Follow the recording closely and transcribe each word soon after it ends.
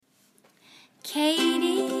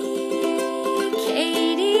Katie,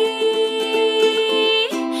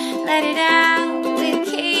 let it out with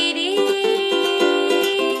Katie.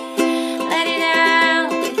 Let it out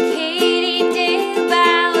with Katie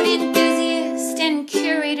Dabout, enthusiast and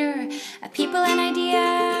curator of people and ideas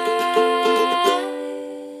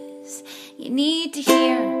you need to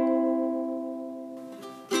hear.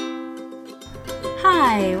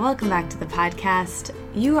 Hi, welcome back to the podcast.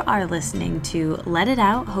 You are listening to Let It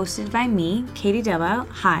Out, hosted by me, Katie Dabout.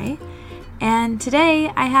 Hi. And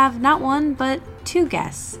today I have not one, but two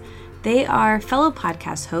guests. They are fellow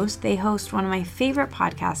podcast hosts. They host one of my favorite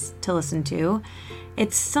podcasts to listen to.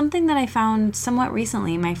 It's something that I found somewhat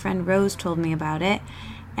recently. My friend Rose told me about it,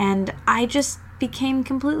 and I just became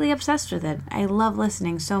completely obsessed with it. I love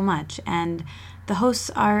listening so much, and the hosts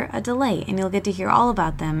are a delight, and you'll get to hear all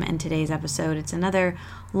about them in today's episode. It's another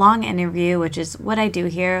long interview, which is what I do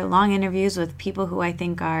here, long interviews with people who I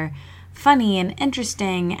think are funny and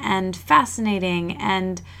interesting and fascinating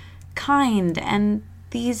and kind, and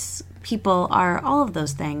these people are all of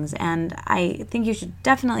those things, and I think you should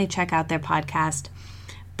definitely check out their podcast.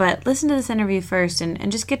 But listen to this interview first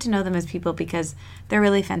and just get to know them as people because they're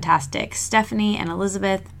really fantastic. Stephanie and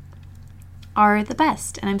Elizabeth are the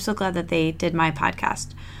best, and I'm so glad that they did my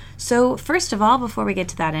podcast. So first of all, before we get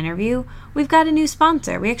to that interview, we've got a new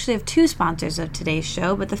sponsor. We actually have two sponsors of today's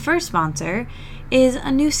show, but the first sponsor is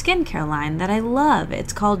a new skincare line that I love.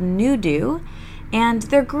 It's called NuDo, and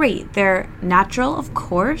they're great. They're natural, of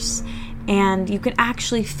course, and you can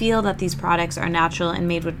actually feel that these products are natural and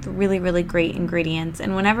made with really, really great ingredients.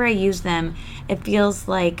 And whenever I use them, it feels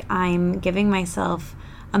like I'm giving myself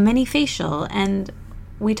a mini facial. And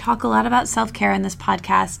we talk a lot about self-care in this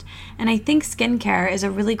podcast, and I think skincare is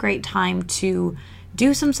a really great time to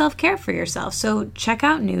do some self-care for yourself. So check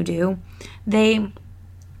out NuDo. They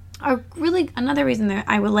are really, another reason that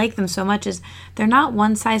I would like them so much is they're not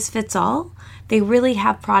one size fits all. They really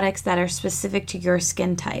have products that are specific to your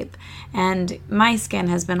skin type. And my skin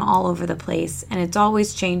has been all over the place, and it's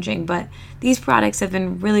always changing, but these products have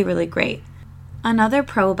been really, really great. Another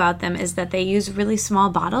pro about them is that they use really small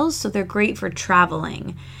bottles, so they're great for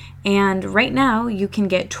traveling. And right now, you can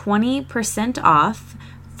get 20% off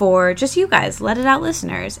for just you guys, Let It Out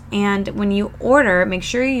listeners. And when you order, make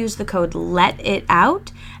sure you use the code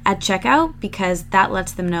LETITOUT at checkout because that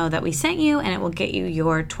lets them know that we sent you and it will get you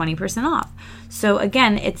your 20% off. So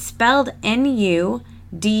again, it's spelled NuDo.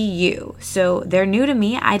 So they're new to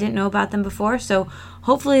me. I didn't know about them before, so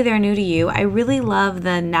hopefully they're new to you. I really love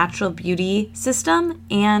the natural beauty system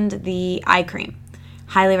and the eye cream.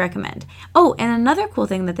 Highly recommend. Oh, and another cool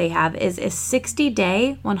thing that they have is a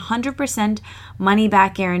 60-day, 100%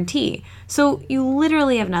 money-back guarantee. So you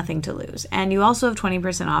literally have nothing to lose. And you also have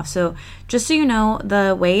 20% off. So just so you know,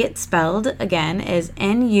 the way it's spelled, again, is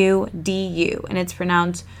NuDo, and it's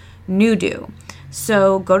pronounced NuDo.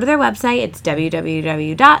 So go to their website. It's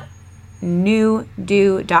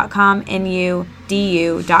www.nudo.com,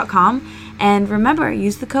 nudu.com. And remember,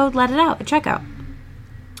 use the code Let It Out at checkout.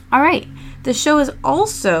 All right. The show is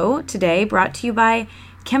also today brought to you by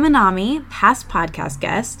Keminami, past podcast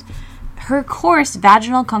guest. Her course,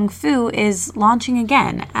 Vaginal Kung Fu, is launching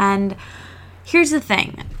again. And here's the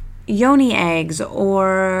thing. Yoni eggs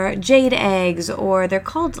or jade eggs, or they're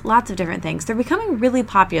called lots of different things. They're becoming really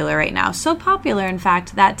popular right now. So popular, in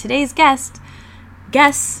fact, that today's guests,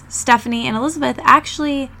 Stephanie and Elizabeth,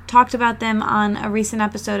 actually talked about them on a recent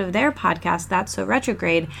episode of their podcast, That's So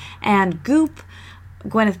Retrograde. And Goop,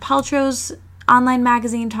 Gwyneth Paltrow's online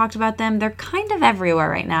magazine, talked about them. They're kind of everywhere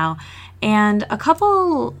right now. And a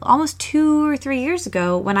couple, almost 2 or 3 years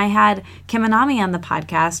ago, when I had Keminami on the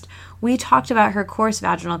podcast, we talked about her course,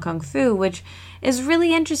 Vaginal Kung Fu, which is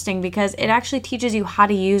really interesting because it actually teaches you how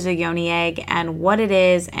to use a yoni egg and what it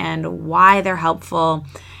is and why they're helpful.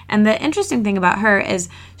 And the interesting thing about her is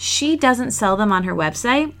she doesn't sell them on her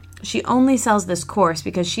website. She only sells this course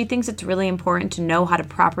because she thinks it's really important to know how to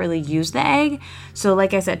properly use the egg. So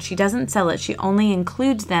like I said, she doesn't sell it. She only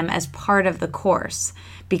includes them as part of the course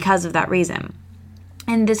because of that reason.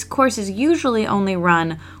 And this course is usually only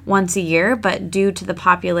run once a year, but due to the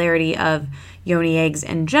popularity of yoni eggs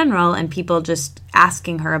in general and people just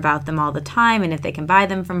asking her about them all the time and if they can buy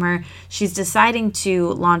them from her, she's deciding to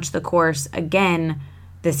launch the course again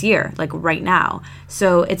this year, like right now.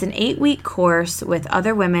 So it's an 8-week course with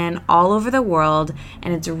other women all over the world,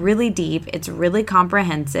 and it's really deep. It's really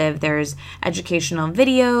comprehensive. There's educational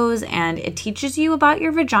videos, and it teaches you about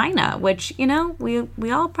your vagina, which, you know,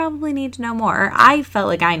 we all probably need to know more. Or I felt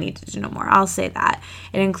like I needed to know more. I'll say that.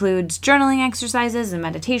 It includes journaling exercises and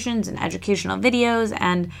meditations and educational videos,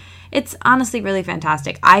 and it's honestly really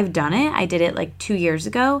fantastic. I've done it. I did it like 2 years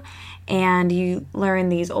ago, and you learn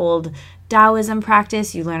these old Taoism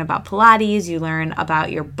practice, you learn about Pilates, you learn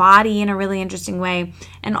about your body in a really interesting way.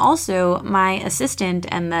 And also my assistant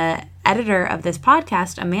and the editor of this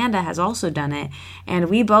podcast, Amanda, has also done it. And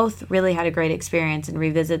we both really had a great experience and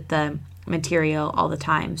revisit the material all the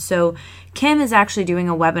time. So Kim is actually doing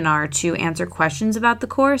a webinar to answer questions about the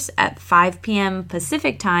course at 5 p.m.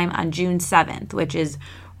 Pacific time on June 7th, which is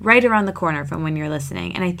right around the corner from when you're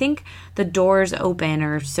listening. And I think the doors open,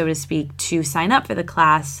 or so to speak, to sign up for the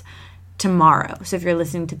class tomorrow. So if you're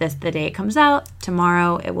listening to this the day it comes out,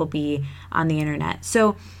 tomorrow it will be on the internet.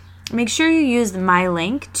 So make sure you use my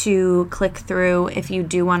link to click through if you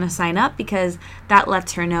do want to sign up, because that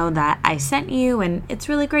lets her know that I sent you, and it's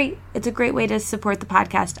really great. It's a great way to support the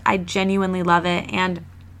podcast. I genuinely love it. And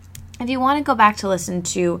if you want to go back to listen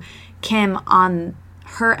to Kim on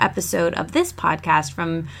her episode of this podcast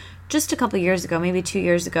from just a couple years ago, maybe 2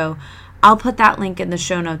 years ago, I'll put that link in the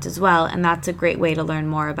show notes as well, and that's a great way to learn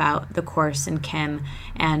more about the course and Kim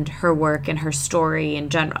and her work and her story in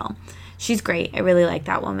general. She's great. I really like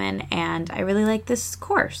that woman, and I really like this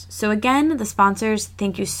course. So again, the sponsors,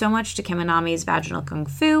 thank you so much to Kim Anami's Vaginal Kung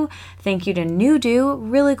Fu. Thank you to Nudu,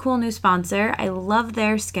 really cool new sponsor. I love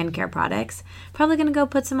their skincare products. Probably going to go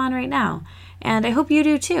put some on right now, and I hope you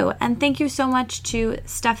do too. And thank you so much to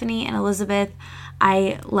Stephanie and Elizabeth.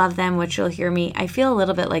 I love them, which you'll hear me. I feel a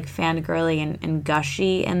little bit like fangirly and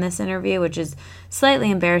gushy in this interview, which is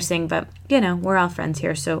slightly embarrassing, but, you know, we're all friends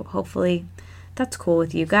here, so hopefully that's cool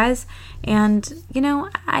with you guys. And, you know,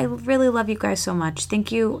 I really love you guys so much.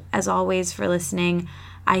 Thank you, as always, for listening.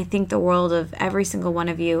 I think the world of every single one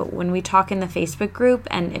of you. When we talk in the Facebook group,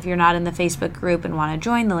 and if you're not in the Facebook group and want to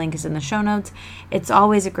join, the link is in the show notes. It's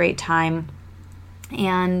always a great time.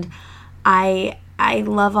 And I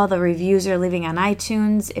love all the reviews you're leaving on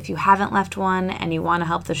iTunes. If you haven't left one and you want to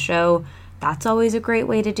help the show, that's always a great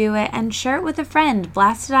way to do it. And share it with a friend.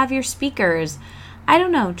 Blast it off your speakers. I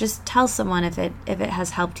don't know, just tell someone if it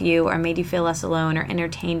has helped you or made you feel less alone or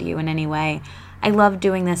entertained you in any way. I love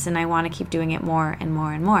doing this, and I want to keep doing it more and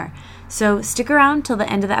more and more. So stick around till the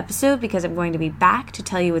end of the episode, because I'm going to be back to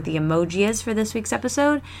tell you what the emoji is for this week's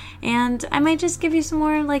episode, and I might just give you some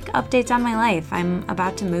more updates on my life. I'm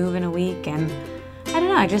about to move in a week, and I don't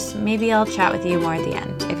know, maybe I'll chat with you more at the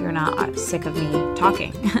end if you're not sick of me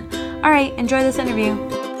talking. All right, enjoy this interview.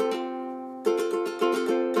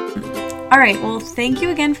 All right, well, thank you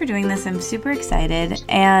again for doing this. I'm super excited.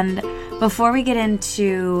 And before we get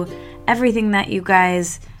into everything that you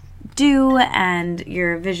guys do and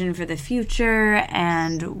your vision for the future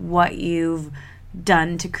and what you've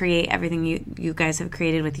done to create everything you guys have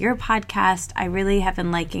created with your podcast, I really have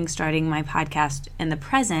been liking starting my podcast in the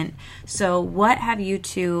present. So what have you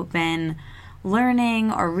two been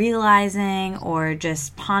learning or realizing or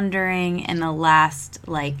just pondering in the last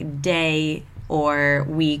day or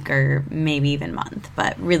week or maybe even month,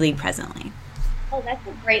 but really presently? Oh, that's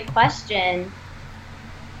a great question.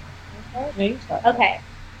 Okay.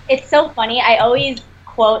 It's so funny. I always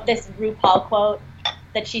quote this RuPaul quote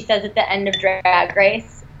that she says at the end of Drag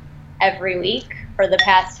Race every week for the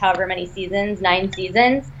past however many seasons, 9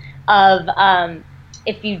 seasons, of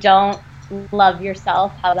if you don't love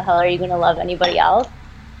yourself, how the hell are you going to love anybody else?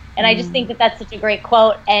 And I just think that that's such a great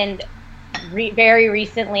quote. And very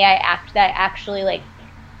recently that actually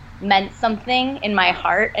meant something in my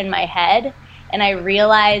heart and my head, and I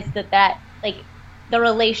realized that the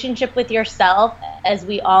relationship with yourself, as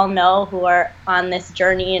we all know who are on this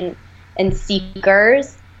journey and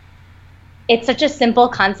seekers, it's such a simple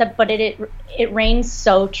concept, but it reigns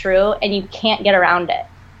so true, and you can't get around it.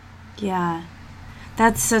 Yeah,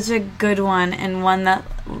 that's such a good one, and one that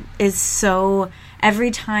is so,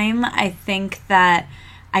 every time I think that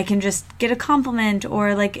I can just get a compliment, or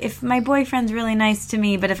if my boyfriend's really nice to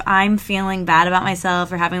me, but if I'm feeling bad about myself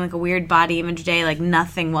or having a weird body image day,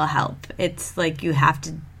 nothing will help. It's you have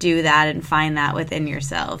to do that and find that within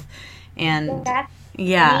yourself. And exactly.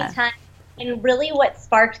 Yeah. Anytime. And really what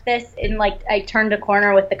sparked this, and I turned a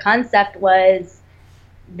corner with the concept, was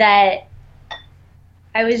that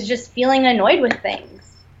I was just feeling annoyed with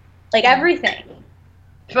things. Everything.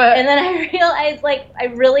 And then I realized, I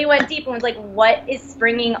really went deep and was what is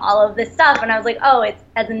springing all of this stuff? And I was oh, it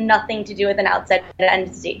has nothing to do with an outside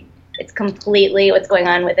entity. It's completely what's going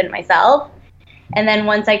on within myself. And then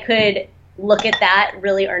once I could look at that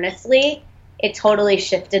really earnestly, it totally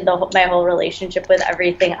shifted my whole relationship with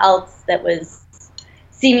everything else that was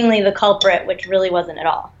seemingly the culprit, which really wasn't at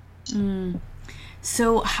all.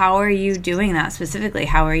 So how are you doing that specifically?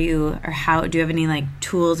 How do you have any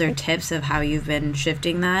tools or tips of how you've been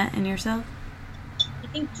shifting that in yourself?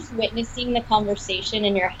 think just witnessing the conversation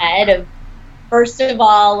in your head of, first of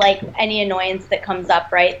all, like any annoyance that comes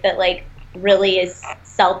up, right, that like really is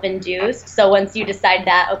self-induced. So once you decide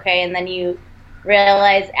that, okay, and then you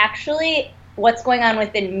realize actually what's going on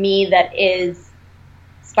within me that is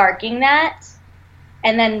sparking that,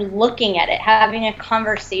 and then looking at it, having a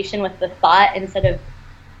conversation with the thought instead of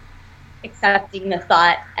accepting the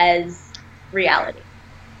thought as reality.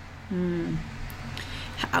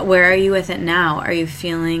 Where are you with it now? Are you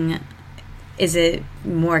feeling, is it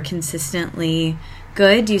more consistently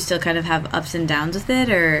good? Do you still kind of have ups and downs with it,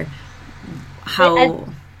 or how?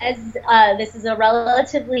 As this is a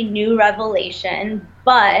relatively new revelation,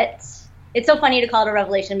 but it's so funny to call it a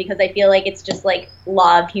revelation because I feel like it's just like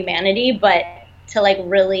law of humanity, but to like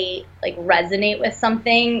really like resonate with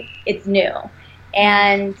something, it's new.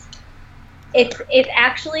 And it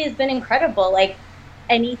actually has been incredible. Like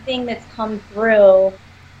anything that's come through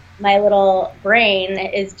my little brain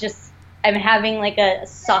is just, I'm having like a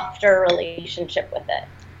softer relationship with it.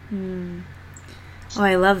 Oh,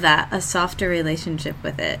 I love that. A softer relationship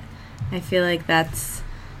with it. I feel like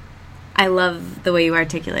I love the way you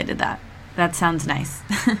articulated that. That sounds nice.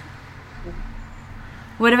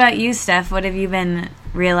 What about you, Steph? What have you been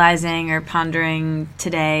realizing or pondering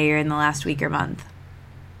today or in the last week or month?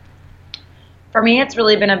 For me, it's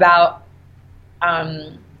really been about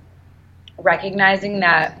recognizing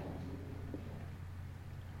that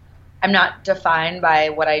I'm not defined by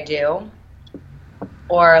what I do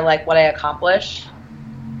or like what I accomplish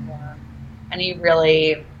or any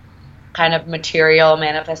really kind of material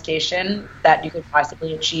manifestation that you could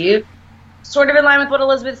possibly achieve. Sort of in line with what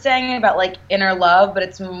Elizabeth's saying about like inner love, but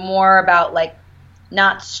it's more about like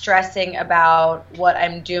not stressing about what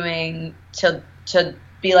I'm doing to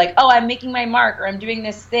be like, oh, I'm making my mark or I'm doing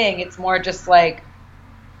this thing. It's more just like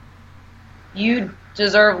you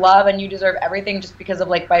deserve love and you deserve everything just because of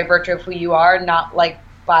like by virtue of who you are, not like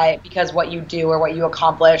because what you do or what you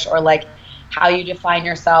accomplish or like how you define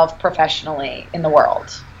yourself professionally in the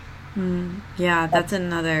world. Yeah, that's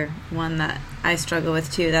another one that I struggle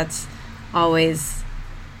with too. That's always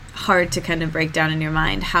hard to kind of break down in your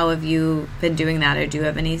mind. How have you been doing that, or do you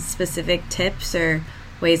have any specific tips or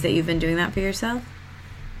ways that you've been doing that for yourself?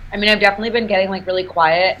 I mean, I've definitely been getting like really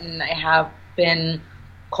quiet, and I have been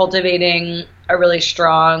cultivating a really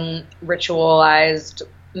strong ritualized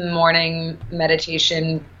morning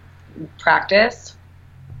meditation practice.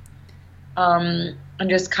 And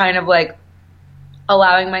just kind of like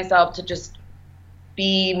allowing myself to just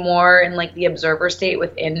be more in like the observer state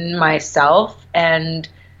within myself and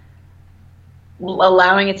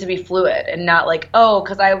allowing it to be fluid and not like, oh,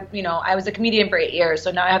 because I was a comedian for 8 years, so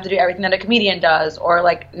now I have to do everything that a comedian does, or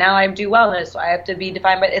like now I do wellness, so I have to be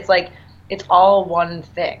defined by. It's like it's all one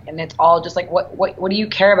thing, and it's all just like what do you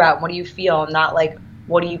care about, what do you feel, not like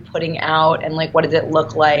what are you putting out and like what does it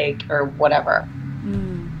look like or whatever.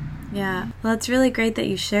 Yeah, well, it's really great that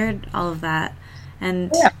you shared all of that, and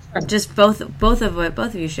sure. Just both of what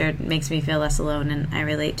both of you shared makes me feel less alone, and I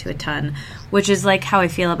relate to a ton, which is like how I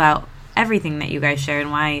feel about everything that you guys share, and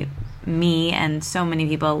why me and so many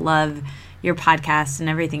people love your podcast and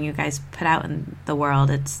everything you guys put out in the world.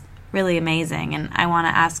 It's really amazing, and I want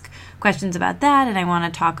to ask questions about that, and I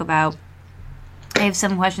want to talk about, I have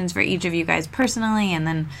some questions for each of you guys personally and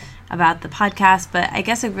then about the podcast, but I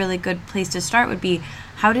guess a really good place to start would be,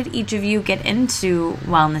 how did each of you get into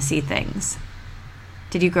wellnessy things?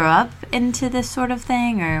 Did you grow up into this sort of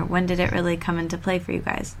thing, or when did it really come into play for you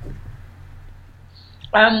guys?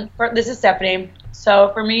 This is Stephanie.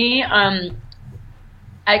 So for me, I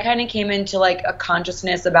kind of came into like a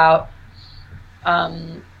consciousness about,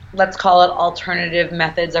 let's call it alternative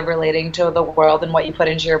methods of relating to the world and what you put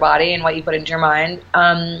into your body and what you put into your mind.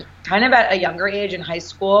 Kind of at a younger age in high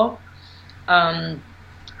school,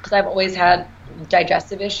 because I've always had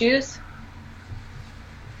digestive issues.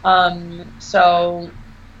 So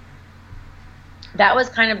that was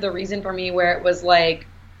kind of the reason for me where it was like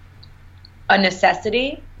a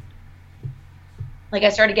necessity. Like I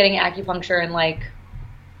started getting acupuncture in like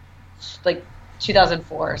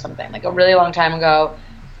 2004 or something, like a really long time ago,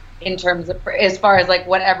 in terms of as far as like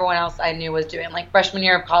what everyone else I knew was doing. Like freshman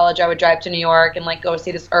year of college, I would drive to New York and like go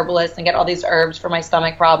see this herbalist and get all these herbs for my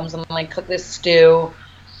stomach problems and like cook this stew.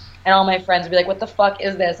 And all my friends would be like, what the fuck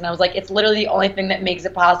is this? And I was like, it's literally the only thing that makes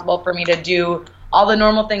it possible for me to do all the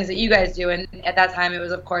normal things that you guys do. And at that time, it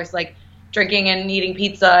was, of course, like drinking and eating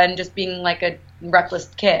pizza and just being like a reckless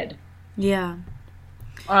kid. Yeah.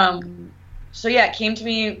 So yeah, it came to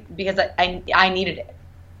me because I needed it.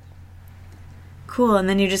 Cool. And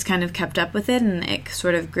then you just kind of kept up with it and it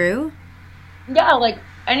sort of grew? Yeah, like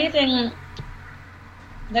anything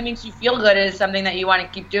that makes you feel good is something that you want to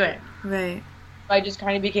keep doing. Right. So I just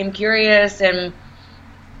kind of became curious, and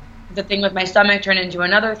the thing with my stomach turned into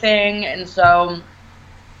another thing, and so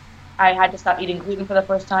I had to stop eating gluten for the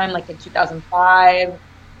first time, like in 2005.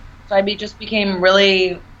 So I just became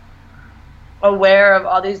really aware of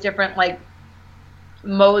all these different like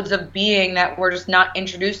modes of being that were just not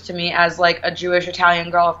introduced to me as like a Jewish Italian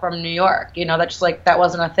girl from New York. You know, that just like that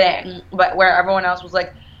wasn't a thing. But where everyone else was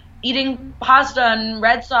like eating pasta and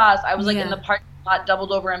red sauce, I was like in the parking lot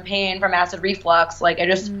doubled over in pain from acid reflux. Like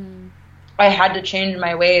I had to change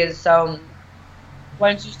my ways. So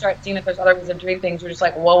once you start seeing that there's other ways of doing things, you're just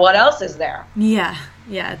like, well, what else is there? Yeah.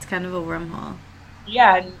 Yeah, it's kind of a wormhole.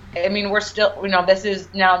 Yeah, I mean, we're still, you know, this is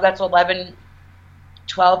now, that's 11,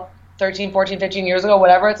 12, 13, 14, 15 years ago,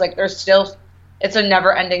 whatever. It's like there's still, it's a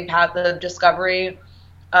never-ending path of discovery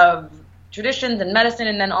of traditions and medicine,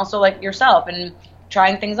 and then also like yourself and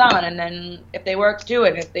trying things on, and then if they work, do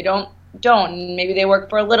it. If they don't, and maybe they work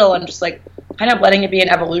for a little, and just like kind of letting it be an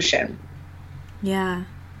evolution. Yeah,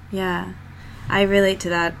 yeah. I relate to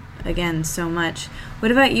that, again, so much.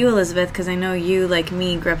 What about you, Elizabeth? Because I know you, like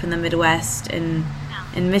me, grew up in the Midwest in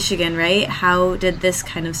Michigan, right? How did this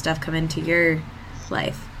kind of stuff come into your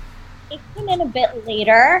life? It came in a bit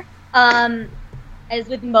later. As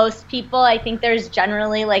with most people, I think there's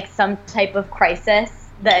generally like some type of crisis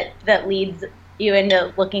that leads you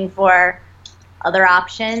into looking for other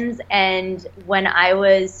options. And when I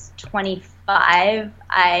was 25,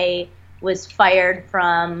 I was fired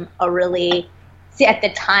from at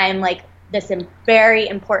the time, like this very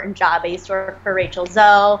important job. I used to work for Rachel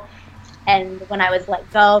Zoe. And when I was let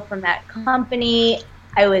go from that company,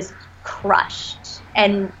 I was crushed.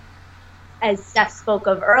 And as Steph spoke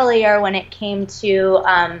of earlier, when it came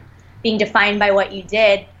to being defined by what you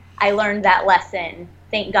did, I learned that lesson.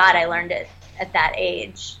 Thank God I learned it at that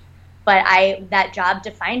age. But that job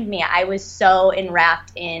defined me. I was so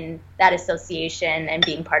enwrapped in that association and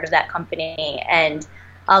being part of that company. And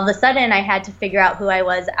all of a sudden, I had to figure out who I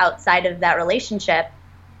was outside of that relationship.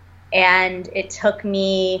 And it took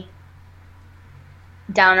me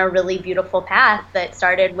down a really beautiful path that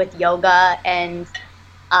started with yoga, and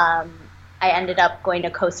I ended up going to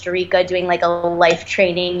Costa Rica doing like a life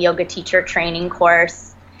training, yoga teacher training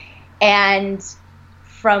course. And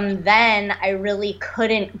from then, I really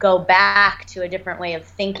couldn't go back to a different way of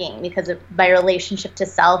thinking because of my relationship to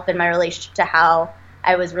self and my relationship to how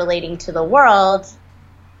I was relating to the world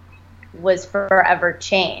was forever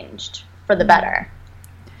changed for the better.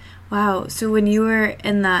 Wow. So when you were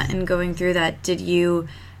in that and going through that, did you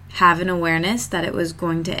have an awareness that it was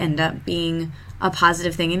going to end up being a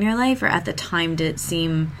positive thing in your life, or at the time did it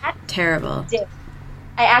seem terrible?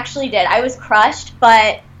 I actually did. I was crushed,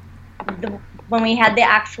 but when we had the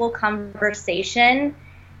actual conversation,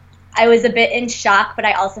 I was a bit in shock, but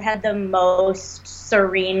I also had the most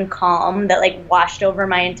serene calm that like washed over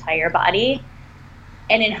my entire body.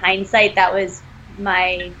 And in hindsight, that was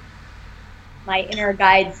my inner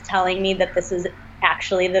guides telling me that this is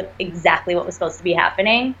actually exactly what was supposed to be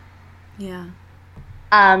happening. Yeah.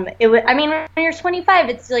 When you're 25,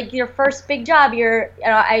 it's like your first big job.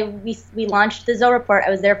 We launched the Zoe Report. I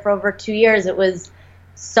was there for over 2 years. It was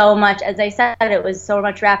so much, as I said, it was so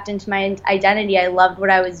much wrapped into my identity. I loved what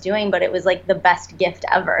I was doing, but it was like the best gift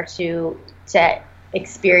ever to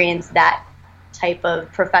experience that type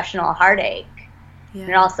of professional heartache. Yeah.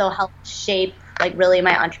 And it also helped shape like really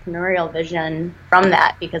my entrepreneurial vision from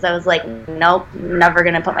that, because I was like, nope, never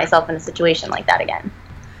going to put myself in a situation like that again.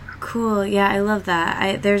 Cool. Yeah, I love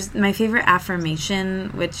that. There's my favorite affirmation,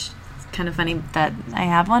 which is kind of funny that I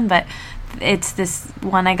have one, but it's this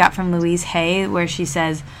one I got from Louise Hay where she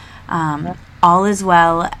says, all is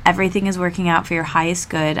well, everything is working out for your highest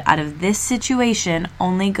good. Out of this situation,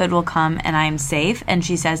 only good will come, and I am safe. And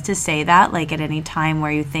she says to say that like at any time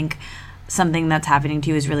where you think something that's happening to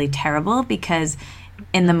you is really terrible, because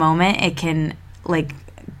in the moment it can like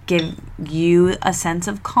give you a sense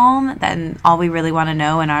of calm. Then all we really want to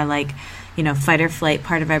know in our like, you know, fight or flight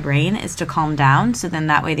part of our brain is to calm down. So then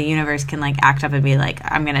that way the universe can like act up and be like,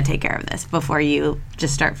 I'm going to take care of this before you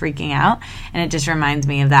just start freaking out. And it just reminds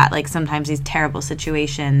me of that. Like sometimes these terrible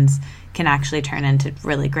situations can actually turn into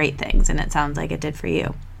really great things. And it sounds like it did for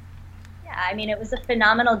you. I mean, it was a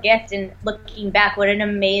phenomenal gift, and looking back, what an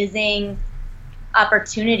amazing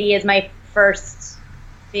opportunity as my first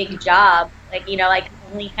big job. Like, you know, like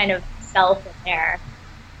only kind of self in there.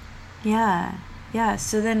 Yeah. Yeah.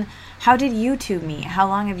 So then how did you two meet? How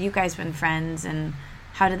long have you guys been friends, and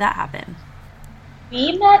how did that happen?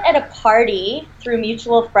 We met at a party through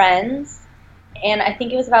mutual friends, and I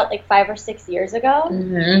think it was about like 5 or 6 years ago.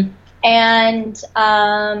 Mm-hmm.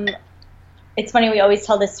 And it's funny, we always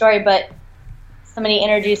tell this story, but somebody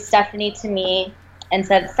introduced Stephanie to me and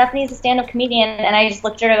said, Stephanie's a stand-up comedian, and I just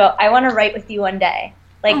looked at her and go, I want to write with you one day.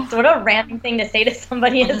 Like, what a random thing to say to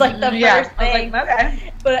somebody is like the first thing. I was like,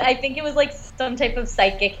 okay. But I think it was like some type of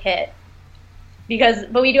psychic hit.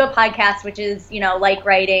 But we do a podcast, which is, like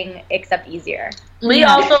writing, except easier. We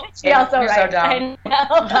also You're write. so dumb.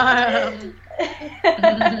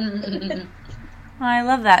 I know. I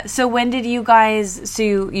love that. So when did you guys, so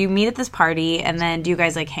you meet at this party, and then do you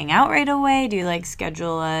guys like hang out right away? Do you like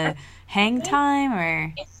schedule a hang time,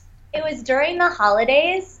 or? It was during the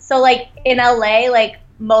holidays. So like in LA, like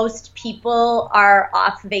most people are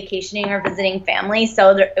off vacationing or visiting family.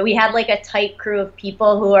 So we had like a tight crew of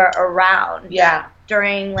people who are around. Yeah.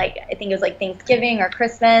 During like, I think it was like Thanksgiving or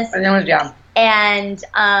Christmas. And then it was, yeah. And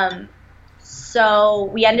so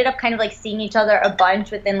we ended up kind of like seeing each other a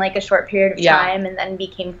bunch within like a short period of time, and then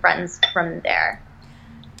became friends from there.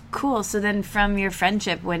 Cool. So then from your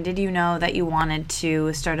friendship, when did you know that you wanted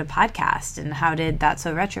to start a podcast, and how did That's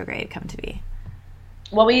So Retrograde come to be?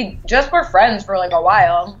 Well, we just were friends for like a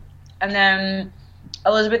while, and then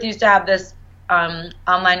Elizabeth used to have this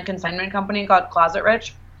online consignment company called Closet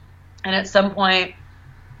Rich, and at some point,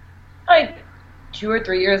 like 2 or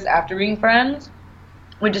 3 years after being friends,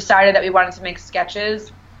 we decided that we wanted to make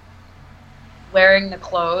sketches wearing the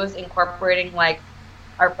clothes, incorporating like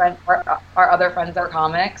our other friends that are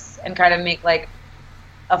comics, and kind of make like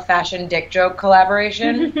a fashion dick joke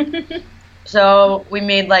collaboration. So we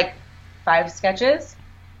made like 5 sketches.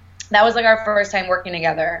 That was like our first time working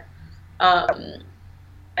together. And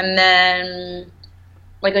then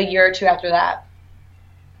like a year or 2 after that,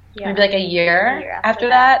 maybe like a year after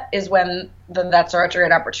that is when the That's So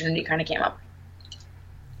Retrograde opportunity kind of came up.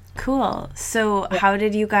 Cool. So how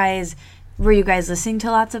did you guys, were you guys listening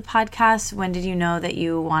to lots of podcasts? When did you know that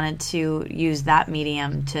you wanted to use that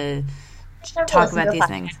medium to talk about these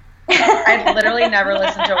things? I literally never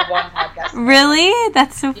listened to one podcast. Really?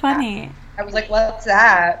 That's so funny. I was like, what's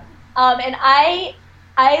that? And I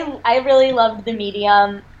really loved the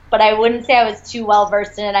medium, but I wouldn't say I was too well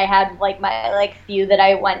versed in it. I had like my like few that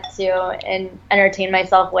I went to and entertained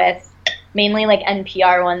myself with, mainly like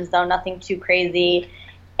NPR ones though, nothing too crazy.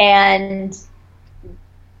 And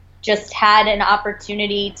just had an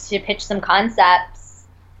opportunity to pitch some concepts,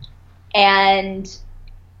 and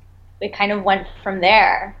it kind of went from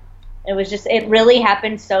there. It really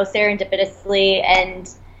happened so serendipitously, and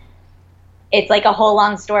it's like a whole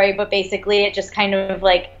long story, but basically it just kind of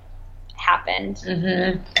like happened.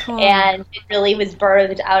 Mm-hmm. Cool. And it really was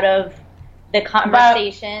birthed out of the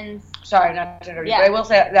conversations. Sorry, not to interrupt you, but I will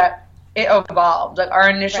say that it evolved. Like our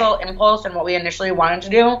initial impulse and what we initially wanted to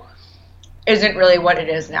do isn't really what it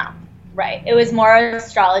is now. Right. It was more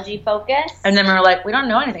astrology focused. And then we were like, we don't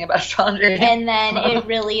know anything about astrology. And then it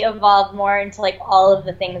really evolved more into like all of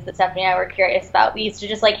the things that Stephanie and I were curious about. We used to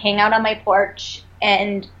just like hang out on my porch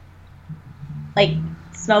and like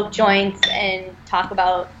smoke joints and talk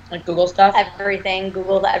about like Google stuff,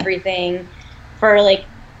 Google everything for like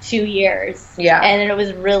 2 years. Yeah. And it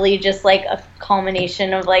was really just like a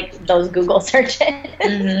culmination of like those Google searches.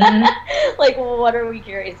 Mm-hmm. Like, what are we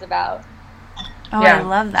curious about? Oh, yeah. I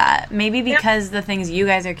love that. Maybe because the things you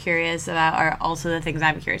guys are curious about are also the things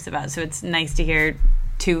I'm curious about. So it's nice to hear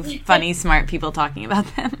 2 funny, smart people talking about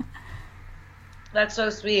them. That's so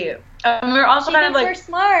sweet. We're also kind of like... We're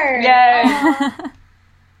smart. Yeah.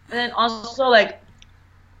 And then also like,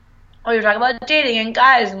 you're talking about dating and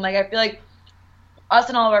guys. And like, I feel like us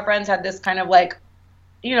and all of our friends had this kind of like,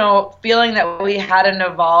 feeling that we had an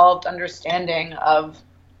evolved understanding of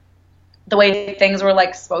the way things were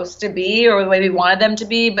like supposed to be or the way we wanted them to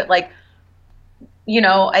be. But like,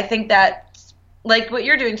 I think that like what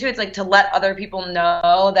you're doing too, it's like to let other people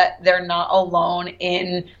know that they're not alone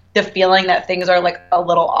in the feeling that things are like a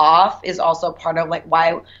little off is also part of like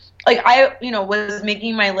why, like I, was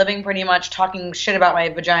making my living pretty much talking shit about my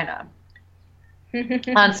vagina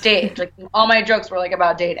on stage. Like all my jokes were like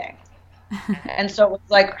about dating. And so it's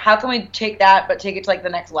like, how can we take that, but take it to like the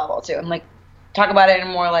next level too? And like talk about it in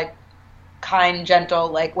a more like kind, gentle,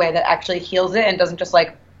 like way that actually heals it and doesn't just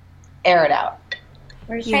like air it out.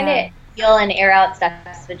 We're just trying to heal and air out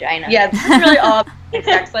Steph's vagina. Yeah, it's really all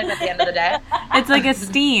sex life at the end of the day. It's like a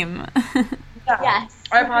steam. Yeah. Yes.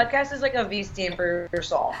 Our podcast is like a V-steam for your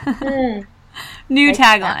soul. New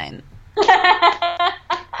tagline.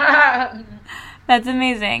 That's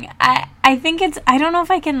amazing. I think I don't know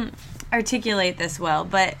if I can articulate this well,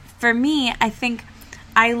 but for me, I think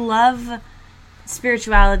I love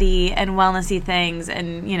spirituality and wellnessy things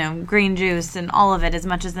and, you know, green juice and all of it as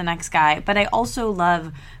much as the next guy. But I also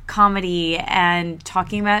love comedy and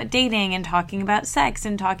talking about dating and talking about sex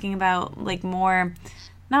and talking about like more,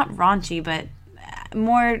 not raunchy, but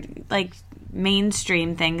more like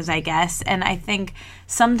mainstream things, I guess. And I think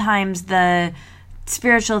sometimes the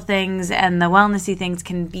spiritual things and the wellnessy things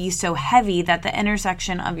can be so heavy that the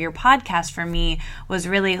intersection of your podcast for me was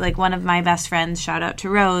really like one of my best friends, shout out to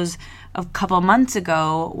Rose, a couple months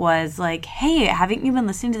ago was like, hey, haven't you been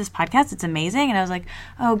listening to this podcast? It's amazing. And I was like,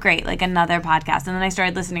 oh, great, like another podcast. And then I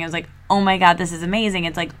started listening. I was like, oh my God, this is amazing.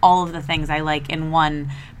 It's like all of the things I like in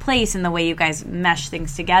one place, and the way you guys mesh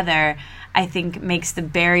things together, I think makes the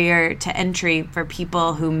barrier to entry for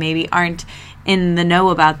people who maybe aren't in the know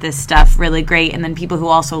about this stuff really great. And then people who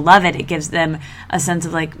also love it, it gives them a sense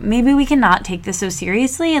of like, maybe we can not take this so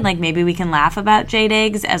seriously, and like maybe we can laugh about jade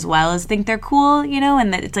eggs as well as think they're cool, you know,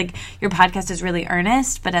 and that it's like your podcast is really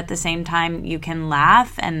earnest, but at the same time you can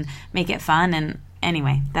laugh and make it fun. And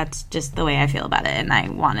anyway, that's just the way I feel about it, and I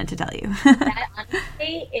wanted to tell you. That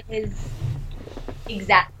honestly is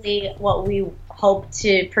exactly what we hope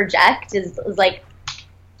to project, is like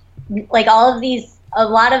all of these, a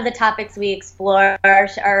lot of the topics we explore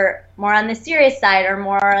are more on the serious side or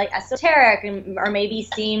more like esoteric, or maybe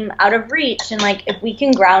seem out of reach. And like if we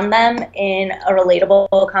can ground them in a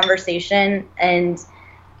relatable conversation and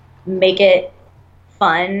make it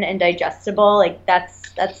fun and digestible, like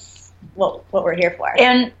that's what we're here for.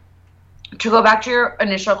 And to go back to your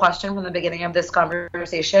initial question from the beginning of this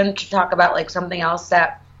conversation, to talk about like something else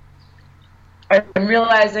that I'm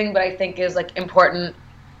realizing, but I think is like important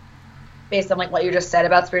based on like what you just said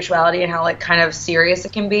about spirituality and how like kind of serious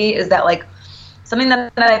it can be, is that like something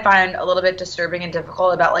that I find a little bit disturbing and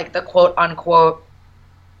difficult about like the quote unquote,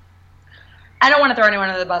 I don't want to throw anyone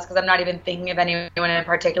under the bus because I'm not even thinking of anyone in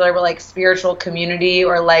particular, but like spiritual community,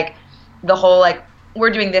 or like the whole like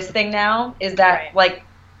we're doing this thing now, is that right. Like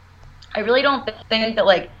I really don't think that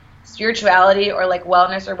like spirituality or like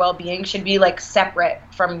wellness or well-being should be like separate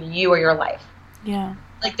from you or your life. Yeah.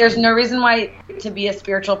 Like there's no reason why to be a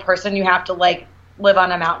spiritual person you have to like live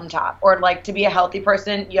on a mountaintop, or like to be a healthy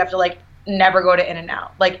person you have to like never go to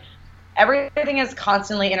In-N-Out. Like everything is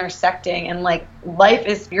constantly intersecting, and like life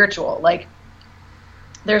is spiritual. Like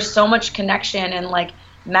there's so much connection and like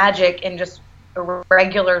magic and just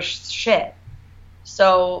regular shit.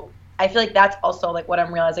 So I feel like that's also like what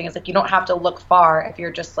I'm realizing is like you don't have to look far if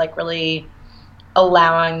you're just like really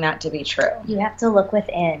allowing that to be true. You have to look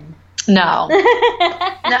within. No. No,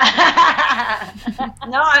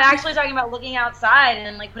 I'm actually talking about looking outside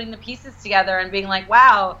and like putting the pieces together and being like,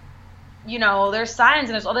 wow, you know, there's science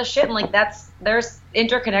and there's all this shit, and like there's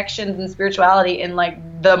interconnections and spirituality in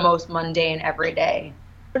like the most mundane everyday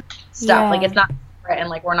stuff. Yeah. Like it's not separate, and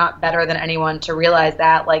like we're not better than anyone to realize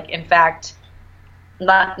that. Like in fact,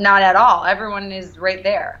 not at all. Everyone is right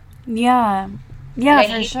there. Yeah. Yeah, like,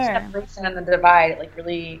 for sure. Separation and the divide like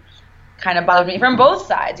really kind of bothers me from both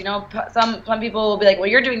sides. You know, some people will be like, well,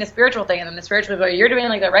 you're doing the spiritual thing, and then the spiritual people, you're doing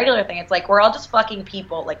like the regular thing. It's like we're all just fucking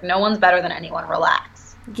people. Like no one's better than anyone.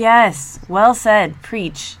 Relax. Yes, well said.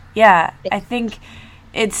 Preach. Yeah, I think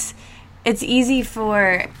it's easy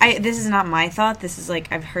for this is not my thought. This is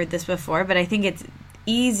like I've heard this before, but I think it's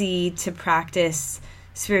easy to practice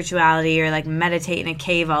spirituality or like meditate in a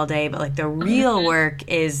cave all day, but like the real work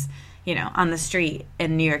is, you know, on the street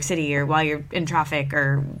in New York City, or while you're in traffic,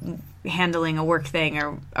 or handling a work thing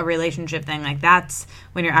or a relationship thing. Like that's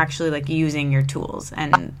when you're actually like using your tools,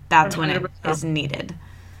 and that's 100%. When it is needed.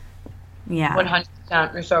 Yeah.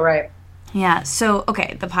 100%. You're so right. Yeah. So,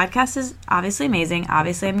 okay, the podcast is obviously amazing.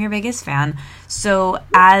 Obviously, I'm your biggest fan. So,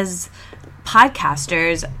 as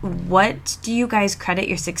podcasters, what do you guys credit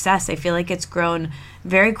your success? I feel like it's grown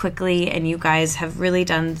very quickly, and you guys have really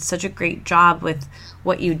done such a great job with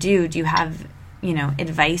what you do. Do you have, you know,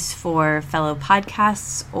 advice for fellow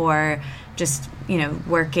podcasts, or just, you know,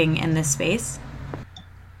 working in this space?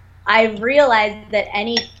 I've realized that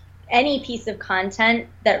any piece of content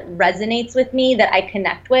that resonates with me, that I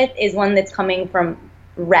connect with, is one that's coming from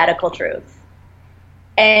radical truth.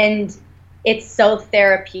 And it's so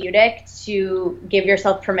therapeutic to give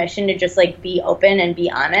yourself permission to just like be open and be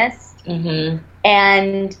honest. Mm-hmm.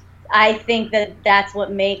 And I think that that's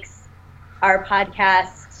what makes our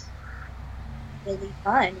podcast really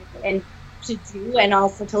fun and to do, and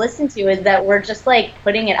also to listen to, is that we're just like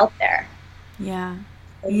putting it out there. Yeah.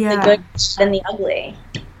 The good and the ugly.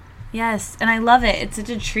 Yes, and I love it. It's such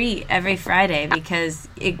a treat every Friday, because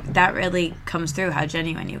that really comes through how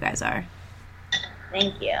genuine you guys are.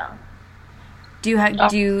 Thank you. Do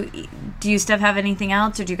you Steph have anything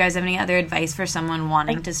else, or do you guys have any other advice for someone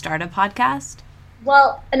wanting to start a podcast?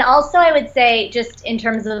 Well, and also I would say just in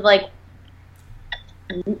terms of like,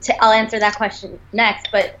 I'll answer that question next,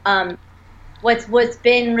 but what's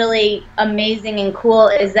been really amazing and cool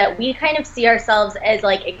is that we kind of see ourselves as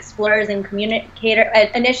like explorers and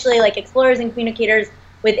initially like explorers and communicators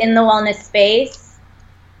within the wellness space,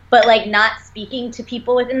 but like not speaking to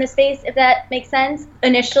people within the space, if that makes sense,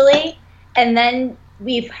 initially. And then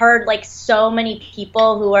we've heard like so many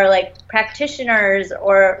people who are like practitioners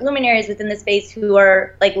or luminaries within the space who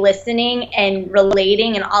are like listening and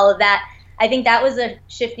relating and all of that. I think that was a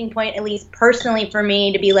shifting point, at least personally for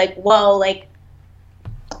me, to be like, whoa, like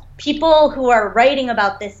people who are writing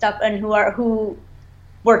about this stuff and who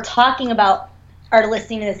we're talking about are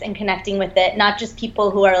listening to this and connecting with it, not just people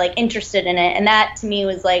who are like interested in it. And that to me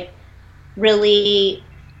was like really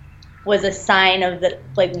was a sign of that,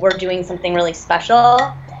 like we're doing something really special,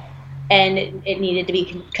 and it needed to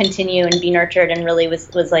be continue and be nurtured, and really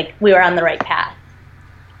was like we were on the right path.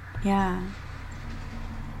 Yeah.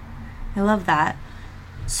 I love that.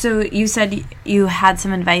 So you said you had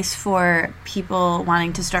some advice for people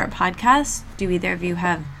wanting to start podcasts. Do either of you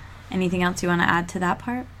have anything else you want to add to that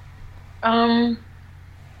part?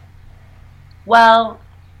 Well,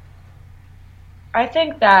 I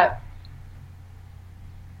think that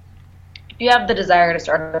if you have the desire to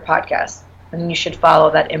start a podcast, then you should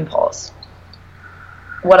follow that impulse.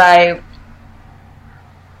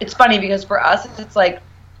 It's funny because for us, it's like,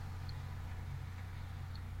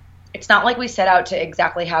 it's not like we set out to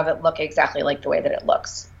exactly have it look exactly like the way that it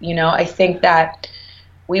looks. You know, I think that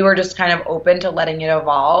we were just kind of open to letting it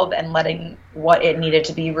evolve and letting what it needed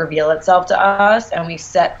to be reveal itself to us. And we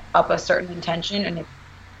set up a certain intention, and it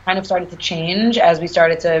kind of started to change as we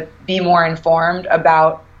started to be more informed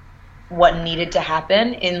about what needed to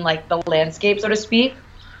happen in like the landscape, so to speak.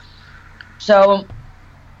 So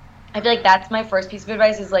I feel like that's my first piece of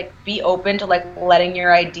advice, is like be open to like letting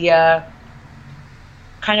your idea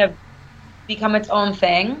kind of become its own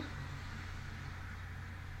thing.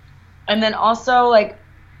 And then also, like,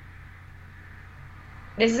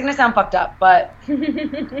 this is going to sound fucked up, but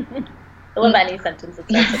I love any sentence that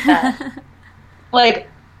starts with that. Like,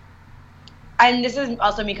 and this is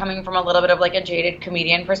also me coming from a little bit of like a jaded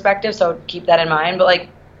comedian perspective, so keep that in mind, but like,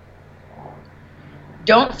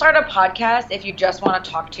 don't start a podcast if you just want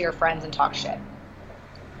to talk to your friends and talk shit.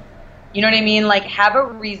 You know what I mean? Like, have a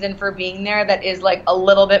reason for being there that is like a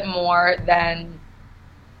little bit more than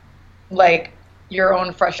like your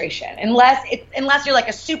own frustration. Unless you're like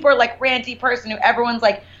a super like ranty person who everyone's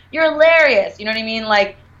like, you're hilarious. You know what I mean?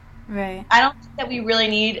 Like, right. I don't think that we really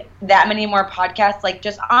need that many more podcasts like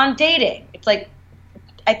just on dating. It's like,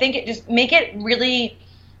 I think it just make it really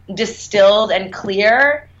distilled and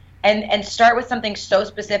clear, and start with something so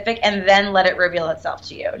specific and then let it reveal itself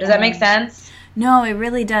to you. Does that make sense? No, it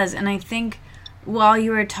really does. And I think while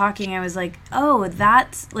you were talking, I was like, oh,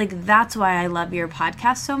 that's why I love your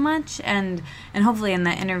podcast so much. And hopefully in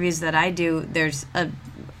the interviews that I do, there's a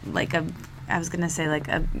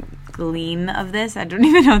glean of this. I don't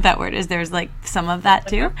even know what that word is. There's like some of that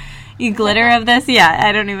too. You glitter of this. Yeah.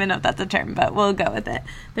 I don't even know if that's a term, but we'll go with it.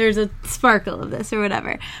 There's a sparkle of this or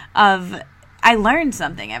whatever I learned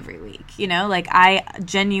something every week, you know, like I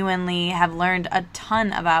genuinely have learned a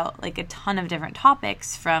ton about like a ton of different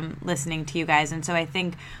topics from listening to you guys. And so I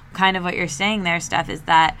think kind of what you're saying there, Steph, is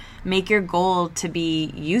that make your goal to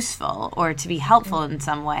be useful or to be helpful in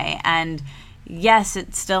some way. And yes,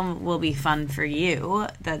 it still will be fun for you,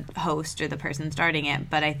 the host or the person starting it.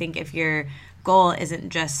 But I think if your goal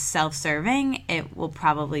isn't just self-serving, it will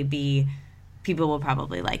probably be, people will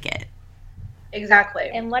probably like it. Exactly.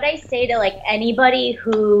 And what I say to like anybody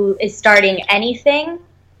who is starting anything,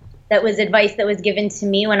 that was advice that was given to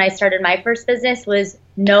me when I started my first business, was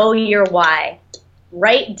know your why.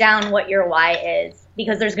 Write down what your why is,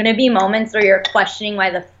 because there's going to be moments where you're questioning why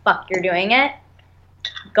the fuck you're doing it.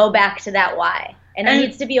 Go back to that why. And it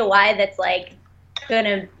needs to be a why that's like going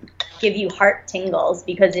to give you heart tingles,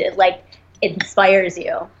 because it like inspires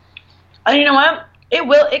you. And you know what?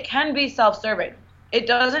 It can be self-serving. It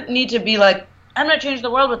doesn't need to be like, I'm going to change the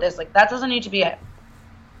world with this. Like, that doesn't need to be it.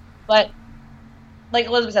 But, like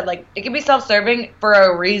Elizabeth said, like, it can be self-serving for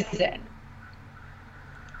a reason.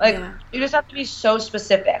 Like, you just have to be so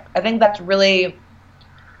specific. I think that's really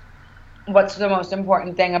what's the most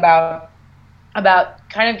important thing about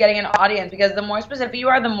kind of getting an audience, because the more specific you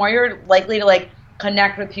are, the more you're likely to, like,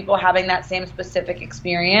 connect with people having that same specific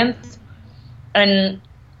experience. And,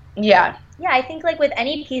 yeah. Yeah, I think, like, with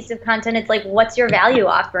any piece of content, it's like, what's your value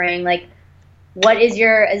offering? Like, what is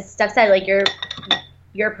your, as Steph said, like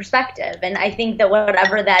your perspective? And I think that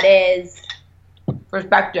whatever that is,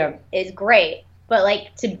 perspective is great. but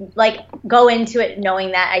like to like go into it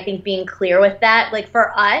knowing that, I think being clear with that, like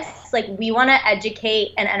for us, like we want to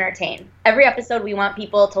educate and entertain. Every episode we want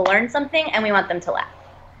people to learn something and we want them to laugh.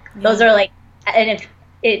 Yeah. Those are like, and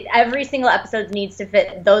if every single episode needs to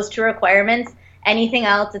fit those two requirements, anything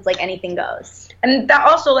else, it's like anything goes. And that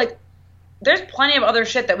also, like, there's plenty of other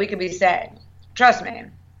shit that we could be saying. Trust me.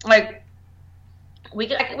 Like, we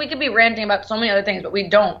could be ranting about so many other things, but we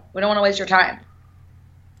don't. We don't want to waste your time.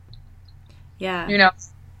 Yeah. You know?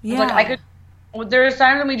 Yeah. Like, there's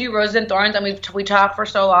times when we do Roses and Thorns and we talk for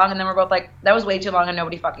so long and then we're both like, that was way too long and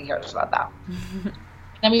nobody fucking cares about that.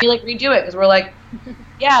 Then we like redo it because we're like,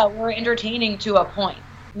 yeah, we're entertaining to a point.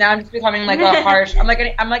 Now I'm just becoming like a harsh. I'm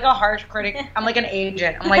like a harsh critic. I'm like an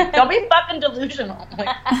agent. I'm like, don't be fucking delusional. I'm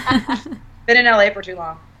like, been in LA for too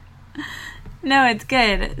long. No, it's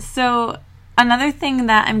good. So another thing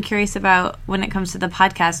that I'm curious about when it comes to the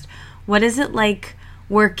podcast, what is it like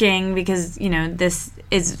working? Because this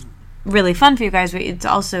is really fun for you guys, but it's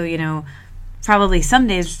also probably some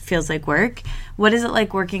days feels like work. What is it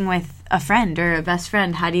like working with a friend or a best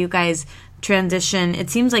friend? How do you guys transition? It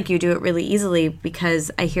seems like you do it really easily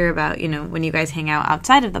because I hear about, when you guys hang out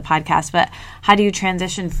outside of the podcast, but how do you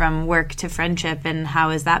transition from work to friendship, and how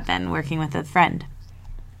has that been working with a friend?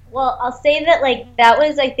 Well, I'll say that that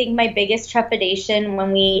was, I think, my biggest trepidation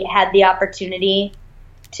when we had the opportunity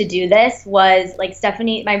to do this was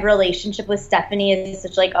Stephanie, my relationship with Stephanie is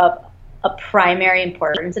such a primary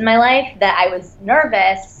importance in my life that I was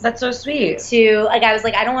nervous. That's so sweet. I was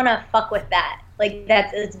like, I don't want to fuck with that.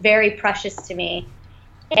 It's very precious to me.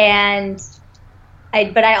 But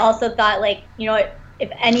I also thought if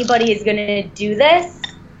anybody is going to do this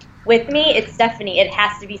with me, it's Stephanie. It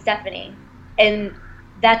has to be Stephanie. And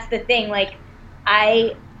that's the thing.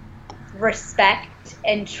 I respect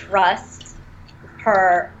and trust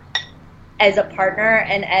her as a partner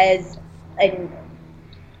and as a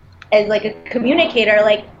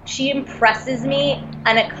communicator. She impresses me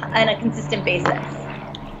on a consistent basis.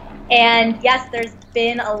 And yes, there's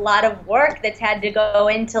been a lot of work that's had to go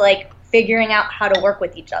into figuring out how to work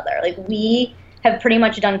with each other. We have pretty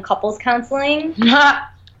much done couples counseling,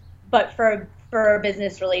 but for a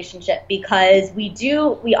business relationship, because we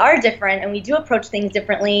are different and we do approach things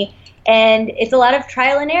differently, and it's a lot of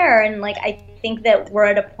trial and error. And I think that we're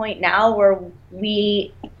at a point now where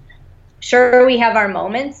we have our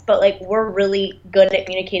moments, but we're really good at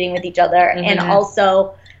communicating with each other. Mm-hmm. And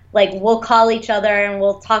also we'll call each other and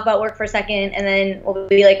we'll talk about work for a second, and then we'll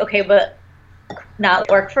be like, okay, but not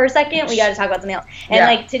work for a second. We got to talk about something else.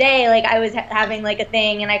 And today, I was having a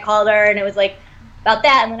thing, and I called her, and it was about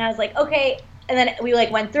that, and then I was like, okay. And then we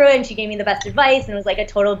went through it, and she gave me the best advice, and it was a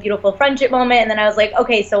total beautiful friendship moment. And then I was like,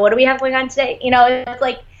 okay, so what do we have going on today? It's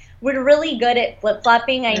we're really good at flip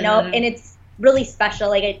flopping. I know, and it's really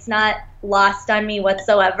special. It's not lost on me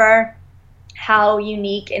whatsoever how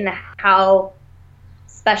unique and how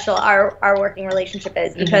special our working relationship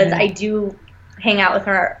is, because I do hang out with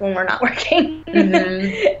her when we're not working. And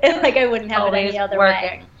I wouldn't have it any other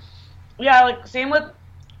way. Yeah, same with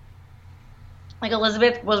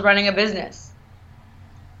Elizabeth was running a business,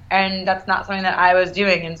 and that's not something that I was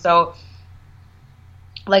doing. And so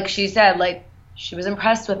she said, she was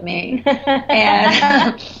impressed with me.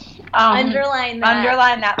 And underline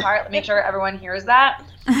that part. Make sure everyone hears that.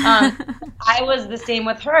 I was the same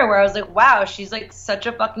with her, where I was like, wow, she's such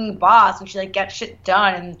a fucking boss, and she gets shit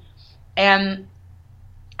done. And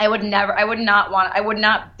I would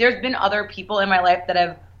not, there's been other people in my life that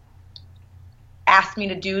have asked me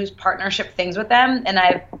to do partnership things with them, and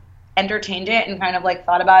I've entertained it and kind of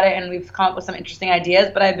thought about it, and we've come up with some interesting ideas,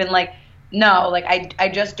 but I've been no, I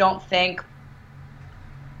just don't think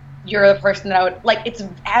you're the person that I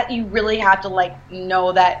would you really have to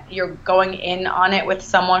know that you're going in on it with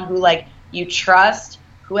someone who you trust,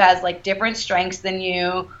 who has different strengths than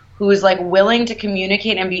you, who's willing to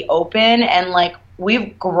communicate and be open. And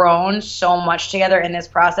we've grown so much together in this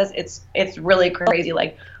process. It's really crazy.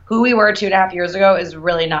 Who we were 2.5 years ago is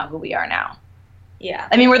really not who we are now. Yeah.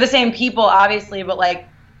 I mean, we're the same people, obviously, but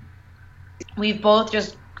we've both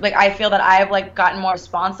just I feel that I've gotten more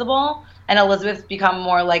responsible, and Elizabeth's become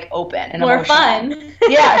more open and more emotional. Fun.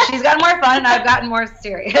 Yeah, she's gotten more fun, and I've gotten more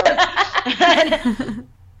serious. And,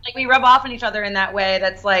 we rub off on each other in that way.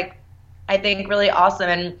 That's I think really awesome.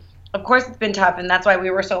 And of course it's been tough, and that's why we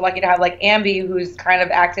were so lucky to have Ambi, who's kind of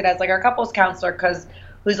acted as our couples counselor,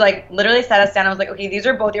 who's literally sat us down and was okay, these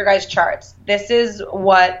are both your guys' charts. This is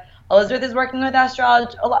what Elizabeth is working with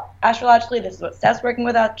astrologically. This is what Steph's working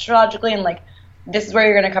with astrologically, and this is where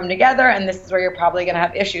you're going to come together, and this is where you're probably going to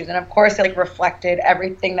have issues. And of course it reflected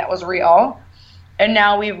everything that was real. And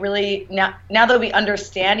now we really, now that we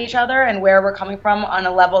understand each other and where we're coming from on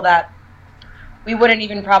a level that we wouldn't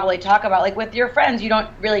even probably talk about. Like with your friends, you don't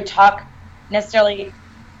really talk necessarily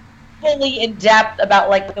fully in depth about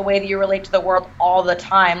like the way that you relate to the world all the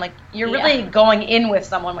time. Like you're really going in with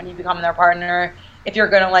someone when you become their partner, if you're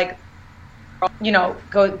going to like, you know,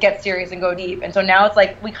 go get serious and go deep. And so now it's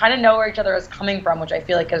like we kind of know where each other is coming from, which I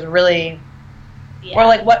feel like is really, or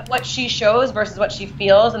like what she shows versus what she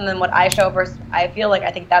feels, and then what I show versus I feel. Like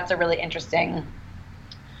I think that's a really interesting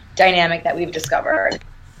dynamic that we've discovered.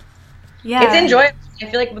 Yeah. It's enjoyable.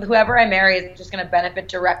 I feel like with whoever I marry is just going to benefit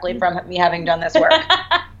directly from me having done this work.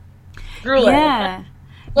 Truly. Yeah.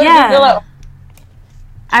 Yeah.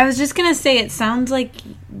 I was just going to say, it sounds like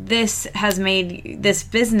this has made this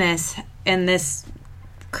business and this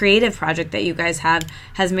creative project that you guys have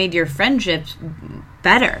has made your friendships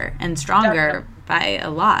better and stronger by a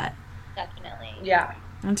lot. Definitely. Yeah.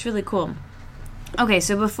 That's really cool. Okay,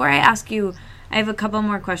 so before I ask you, I have a couple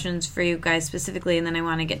more questions for you guys specifically, and then I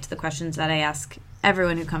want to get to the questions that I ask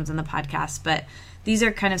everyone who comes on the podcast. But these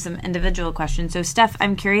are kind of some individual questions. So, Steph,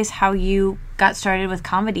 I'm curious how you got started with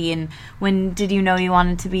comedy, and when did you know you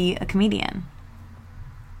wanted to be a comedian?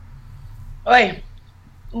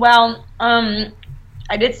 Well,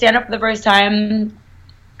 I did stand up for the first time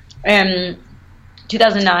in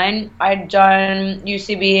 2009. I'd done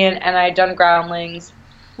UCB and I'd done Groundlings.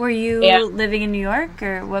 Were you living in New York,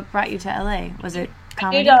 or what brought you to LA? Was it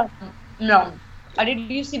comedy? No. I did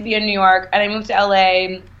UCB in New York, and I moved to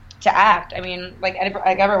LA to act. I mean, like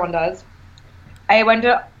everyone does. I went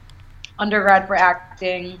to undergrad for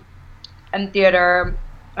acting and theater,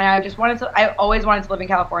 and I always wanted to live in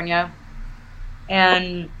California.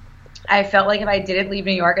 And I felt like if I didn't leave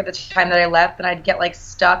New York at the time that I left, then I'd get like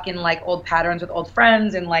stuck in like old patterns with old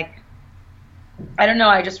friends, and like, I don't know,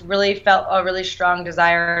 I just really felt a really strong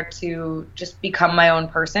desire to just become my own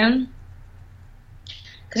person.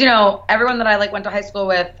 Because, you know, everyone that I like went to high school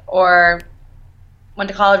with or went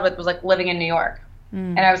to college with was like living in New York.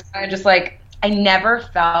 And I was kind of just like, I never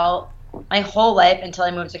felt, my whole life until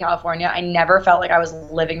I moved to California, I never felt like I was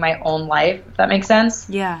living my own life, if that makes sense.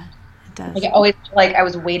 Yeah, it does. Like I always felt like I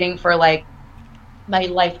was waiting for like my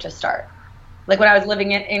life to start. Like when I was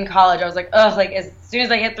living in college, I was like, oh, like as soon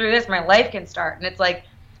as I get through this, my life can start. And it's like,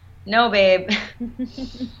 no, babe,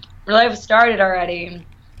 your life started already.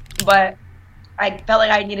 But I felt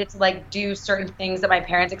like I needed to like do certain things that my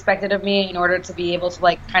parents expected of me in order to be able to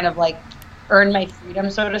like kind of like earn my freedom,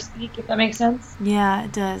 so to speak, if that makes sense. Yeah,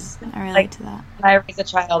 it does. I relate to that. When I raise a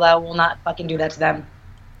child, I will not fucking do that to them.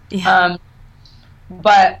 Yeah.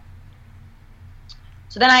 But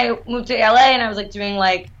so then I moved to LA, and I was like doing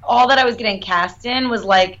like all that I was getting cast in was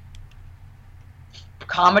like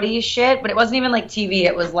comedy shit, but it wasn't even like TV.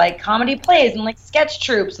 It was like comedy plays and like sketch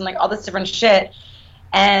troupes and like all this different shit.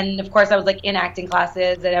 And of course I was like in acting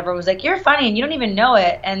classes, and everyone was like, you're funny and you don't even know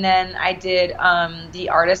it. And then I did The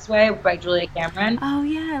Artist's Way by Julia Cameron. Oh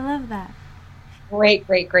yeah, I love that.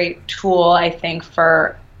 Great tool, I think,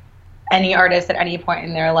 for any artist at any point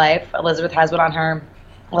in their life. Elizabeth has one on her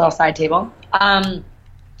little side table.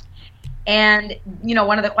 And, you know,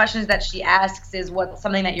 one of the questions that she asks is, what's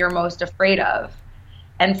something that you're most afraid of?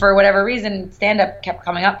 And for whatever reason, stand-up kept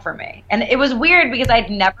coming up for me. And it was weird because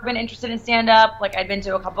I'd never been interested in stand-up. Like, I'd been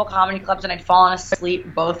to a couple comedy clubs, and I'd fallen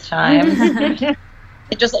asleep both times.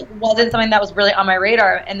 It just, like, wasn't something that was really on my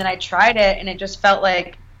radar. And then I tried it, and it just felt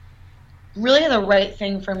like really the right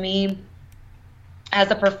thing for me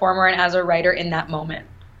as a performer and as a writer in that moment.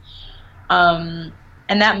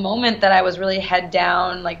 And that moment that I was really head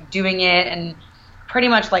down, like, doing it, and pretty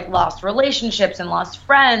much like lost relationships and lost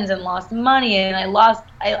friends and lost money, and I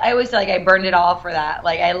always say like I burned it all for that.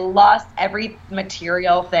 Like I lost every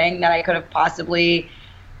material thing that I could have possibly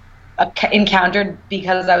encountered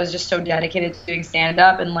because I was just so dedicated to doing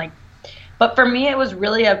stand-up. And like, but for me it was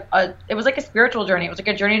really it was like a spiritual journey. It was like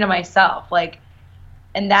a journey to myself, like,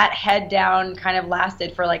 and that head down kind of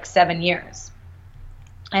lasted for like 7 years.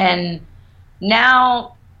 And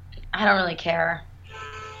now I don't really care.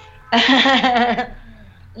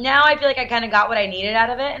 Now I feel like I kind of got what I needed out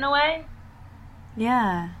of it in a way.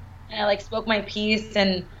 Yeah. And I like spoke my piece,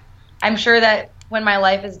 and I'm sure that when my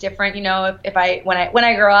life is different, you know, when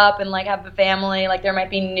I grow up and like have a family, like there might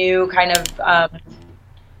be new kind of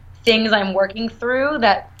things I'm working through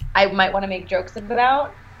that I might want to make jokes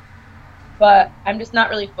about. But I'm just not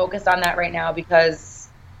really focused on that right now because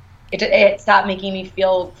it stopped making me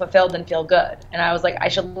feel fulfilled and feel good. And I was like, I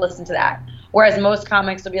should listen to that. Whereas most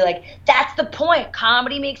comics will be like, that's the point.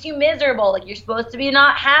 Comedy makes you miserable. Like, you're supposed to be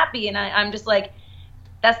not happy. And I'm just like,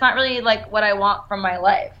 that's not really, like, what I want from my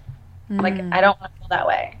life. Like, I don't want to feel that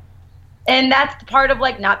way. And that's part of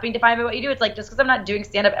like not being defined by what you do. It's like just because I'm not doing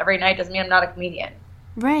stand-up every night doesn't mean I'm not a comedian.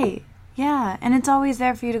 Right. Yeah. And it's always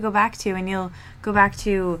there for you to go back to, and you'll go back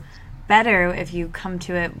to better if you come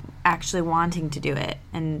to it actually wanting to do it.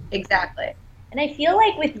 And exactly. And I feel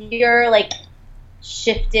like with your like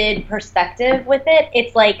shifted perspective with it,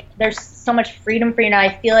 it's like there's so much freedom for you now.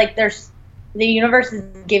 I feel like the universe is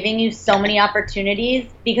giving you so many opportunities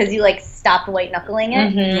because you like stopped white knuckling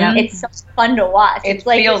it. Yeah. It's so fun to watch. It It's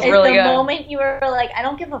like feels really the good. moment you were like, I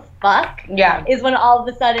don't give a fuck. Yeah. Is when all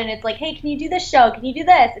of a sudden it's like, hey, can you do this show? Can you do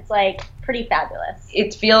this? It's like pretty fabulous.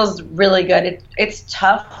 It feels really good. It's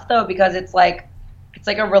tough though because it's like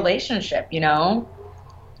a relationship, you know.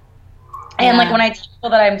 And like when I tell people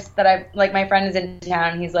that I like my friend is in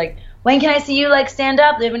town, he's like, when can I see you like stand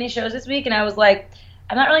up? Do you have any shows this week? And I was like,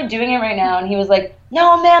 I'm not really doing it right now. And he was like,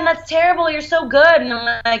 no, man, that's terrible. You're so good. And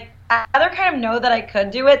I'm like, I'd rather kind of know that I could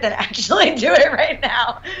do it than actually do it right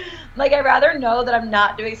now. Like, I'd rather know that I'm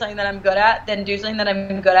not doing something that I'm good at than do something that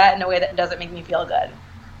I'm good at in a way that doesn't make me feel good.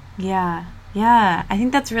 Yeah. Yeah. I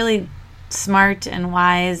think that's really smart and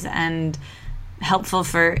wise and helpful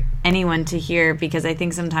for anyone to hear, because I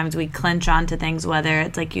think sometimes we clench onto things, whether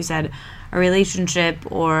it's like you said, a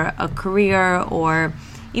relationship or a career or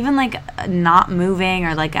even like not moving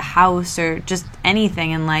or like a house or just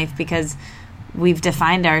anything in life, because we've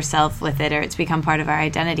defined ourselves with it or it's become part of our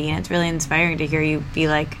identity. And it's really inspiring to hear you be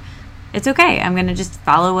like, it's okay, I'm going to just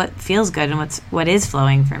follow what feels good and what is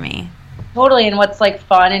flowing for me. Totally. And what's like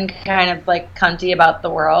fun and kind of like cunty about the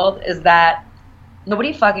world is that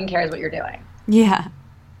nobody fucking cares what you're doing. Yeah.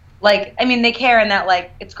 Like, I mean, they care in that,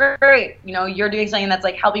 like, it's great, you know, you're doing something that's,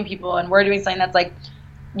 like, helping people, and we're doing something that's, like,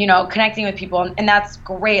 you know, connecting with people, and that's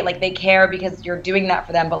great. Like, they care because you're doing that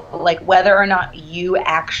for them, but, like, whether or not you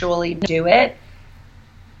actually do it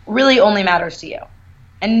really only matters to you.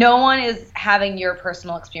 And no one is having your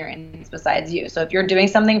personal experience besides you. So if you're doing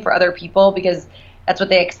something for other people because that's what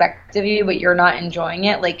they expect of you, but you're not enjoying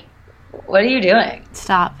it, like, what are you doing?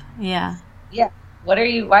 Stop. Yeah. Yeah. Why are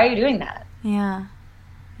you doing that? Yeah.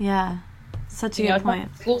 Yeah. Such a good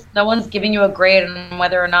point. School, no one's giving you a grade on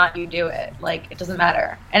whether or not you do it. Like, it doesn't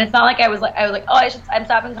matter. And it's not like I was like, oh, I'm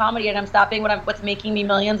stopping comedy and I'm stopping what's making me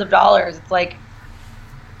millions of dollars. It's like,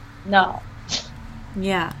 no.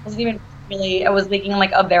 Yeah. I was making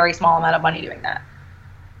like a very small amount of money doing that.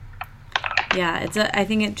 Yeah. I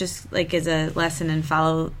think it just like is a lesson in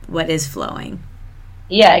follow what is flowing.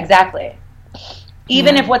 Yeah, exactly.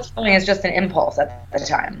 Even if what's flowing is just an impulse at the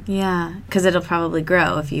time. Yeah, because it'll probably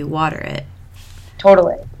grow if you water it.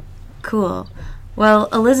 Totally. Cool. Well,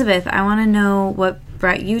 Elizabeth, I want to know what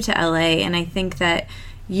brought you to LA, and I think that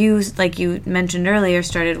you, like you mentioned earlier,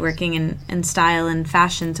 started working in style and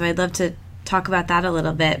fashion, so I'd love to talk about that a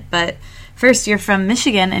little bit. But first, you're from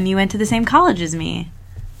Michigan, and you went to the same college as me.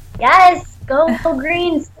 Yes, go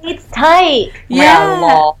green, state's tight. Yeah.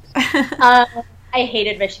 Lol. I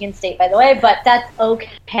hated Michigan State, by the way, but that's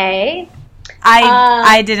okay.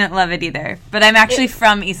 I didn't love it either, but I'm actually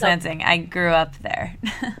from East Lansing. I grew up there.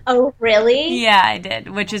 Oh, really? Yeah, I did,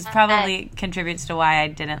 which is probably contributes to why I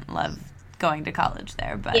didn't love going to college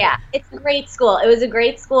there. But yeah, it's a great school. It was a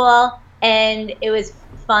great school, and it was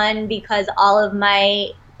fun because all of my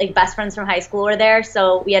like best friends from high school were there,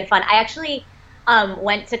 so we had fun. I actually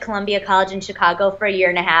went to Columbia College in Chicago for a year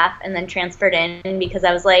and a half, and then transferred in because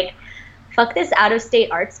I was like, fuck this out-of-state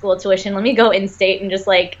art school tuition. Let me go in-state and just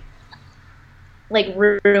like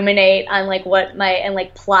ruminate on like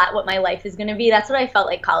plot what my life is going to be. That's what I felt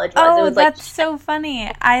like college was. Oh, it was that's so funny.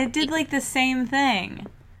 I did like the same thing.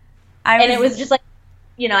 It was just like,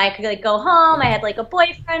 you know, I could like go home. I had like a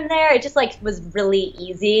boyfriend there. It just like was really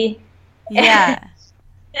easy. Yeah.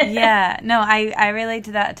 Yeah. No, I relate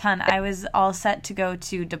to that a ton. I was all set to go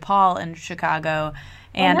to DePaul in Chicago.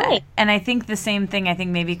 And nice. And I think the same thing. I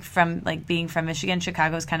think maybe from like being from Michigan,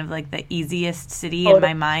 Chicago is kind of like the easiest city in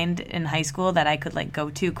my mind in high school that I could like go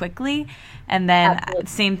to quickly. And then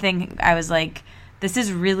same thing. I was like, this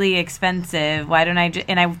is really expensive. Why don't I?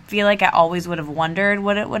 And I feel like I always would have wondered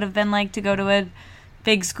what it would have been like to go to a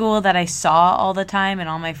big school that I saw all the time and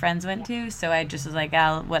all my friends went to. So I just was like,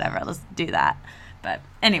 oh, whatever, let's do that. But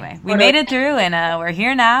anyway, we made it through, and we're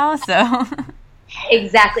here now. So.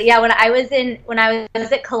 Exactly. Yeah. When I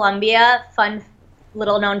was at Columbia, fun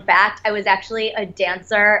little known fact, I was actually a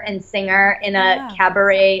dancer and singer in a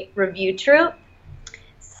cabaret revue troupe.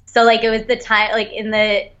 So like it was the time, like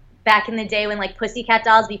back in the day when like Pussycat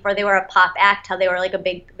Dolls, before they were a pop act, how they were like a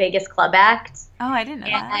big Vegas club act. Oh, I didn't know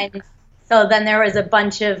that. And so then there was a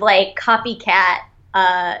bunch of like copycat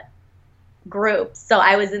groups. So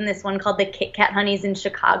I was in this one called the Kit Kat Honeys in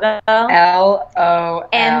Chicago. LOL.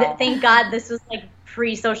 And thank God this was like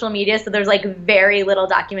pre-social media, so there's like very little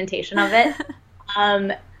documentation of it.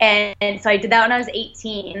 And so I did that when I was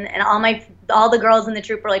 18, and all the girls in the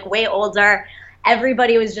troupe were like way older.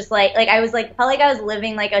 Everybody was just like I was like, felt like I was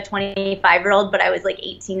living like a 25-year-old, but I was like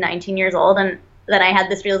 18, 19 years old. And then I had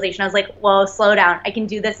this realization. I was like, whoa, slow down. I can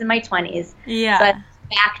do this in my 20s. Yeah. So I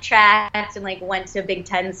backtracked and like went to a Big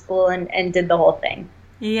Ten school and did the whole thing.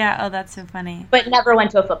 Yeah. Oh, that's so funny. But never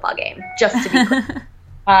went to a football game, just to be clear.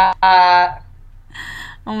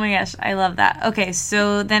 Oh my gosh, I love that. Okay,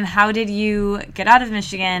 so then how did you get out of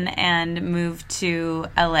Michigan and move to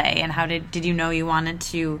LA? And how did you know you wanted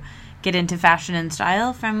to get into fashion and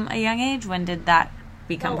style from a young age? When did that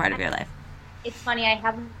become part of your life? It's funny, I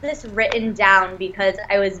have this written down because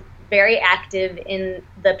I was very active in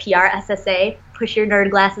the PR SSA, push your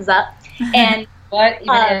nerd glasses up, and What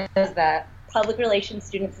even is that? Public Relations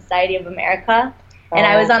Student Society of America. And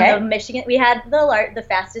I was on the Michigan, we had the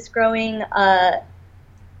fastest growing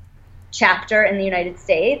chapter in the United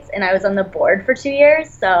States, and I was on the board for 2 years,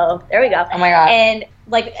 so there we go. Oh my god. And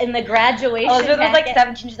like in the graduation Elizabeth was like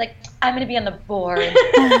 17, she's like, I'm gonna be on the board.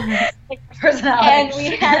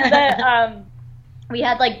 Personality. And we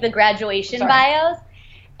had like the graduation bios,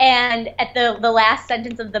 and at the last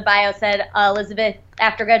sentence of the bio said, Elizabeth,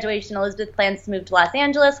 after graduation, Elizabeth plans to move to Los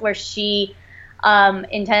Angeles, where she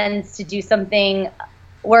intends to do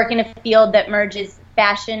work in a field that merges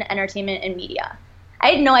fashion, entertainment, and media.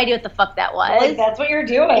 I had no idea what the fuck that was. Like, that's what you're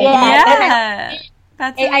doing. Yeah.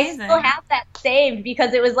 That's amazing. I still have that saved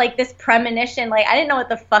because it was like this premonition. Like, I didn't know what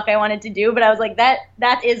the fuck I wanted to do, but I was like,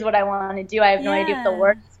 that is what I want to do. I have no idea what the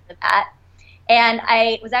word is for that. And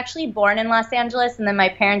I was actually born in Los Angeles, and then my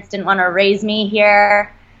parents didn't want to raise me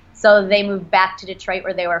here, so they moved back to Detroit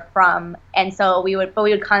where they were from. And so we would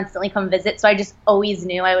constantly come visit. So I just always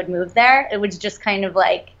knew I would move there. It was just kind of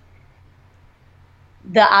like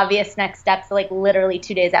the obvious next step. So like literally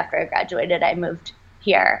 2 days after I graduated, I moved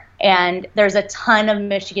here. And there's a ton of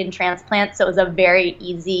Michigan transplants, so it was a very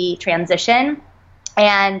easy transition.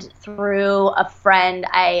 And through a friend,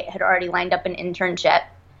 I had already lined up an internship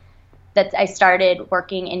that I started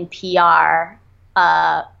working in PR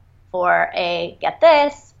for a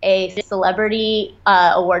celebrity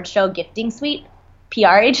award show gifting suite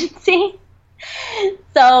PR agency.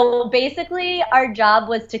 So basically our job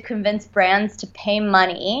was to convince brands to pay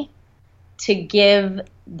money to give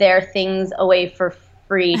their things away for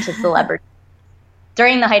free to celebrities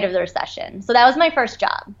during the height of the recession. So that was my first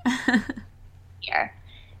job here.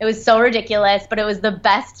 It was so ridiculous, but it was the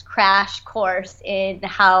best crash course in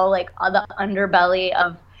how like all the underbelly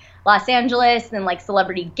of Los Angeles and like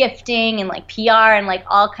celebrity gifting and like PR and like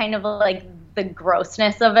all kind of like the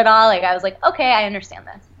grossness of it all. Like I was like, okay, I understand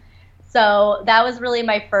this. So that was really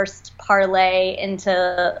my first parlay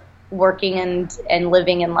into working and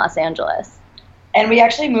living in Los Angeles. And we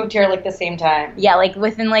actually moved here like the same time. Yeah, like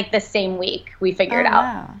within like the same week we figured out.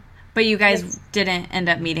 Wow. But you guys didn't end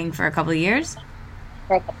up meeting for a couple of years?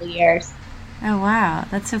 For a couple of years. Oh, wow.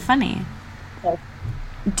 That's so funny. So,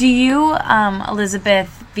 do you,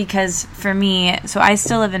 Elizabeth, because for me, so I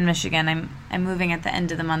still live in Michigan. I'm moving at the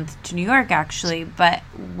end of the month to New York, actually. But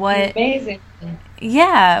what... Amazing.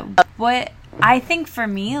 Yeah. What I think for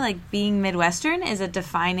me, like being Midwestern is a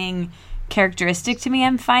defining characteristic to me,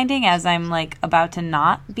 I'm finding, as I'm like about to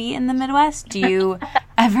not be in the Midwest. Do you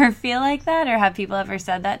ever feel like that, or have people ever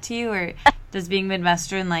said that to you, or does being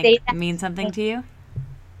Midwestern like mean something to you?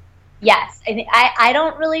 Yes, I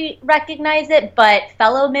don't really recognize it, but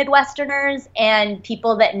fellow Midwesterners and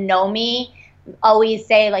people that know me always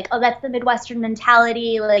say like, oh, that's the Midwestern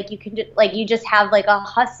mentality. Like you just have like a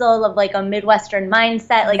hustle of like a Midwestern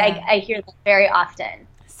mindset. Like I hear that very often.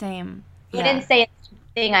 Same. I didn't say it's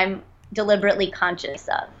something I'm deliberately conscious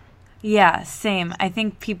of. Yeah, same. I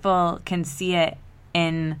think people can see it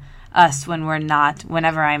in us when we're not.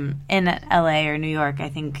 Whenever I'm in LA or New York, I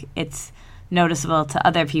think it's noticeable to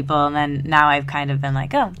other people, and then now I've kind of been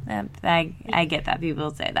like, oh, I get that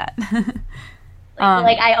people say that.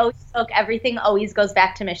 Like I always everything always goes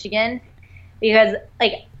back to Michigan, because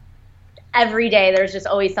like every day there's just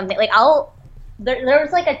always something. Like there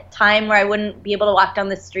was like a time where I wouldn't be able to walk down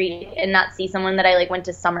the street and not see someone that I like went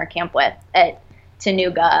to summer camp with at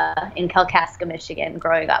Tanuga in Kalkaska, Michigan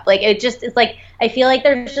growing up. Like it's like I feel like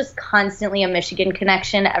there's just constantly a Michigan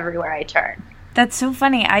connection everywhere I turn. That's so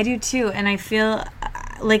funny. I do too, and I feel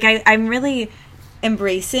like I'm really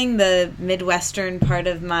embracing the Midwestern part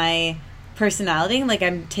of my personality. Like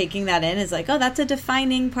I'm taking that in as like, oh, that's a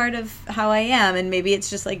defining part of how I am, and maybe it's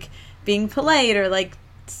just like being polite or like,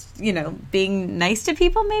 you know, being nice to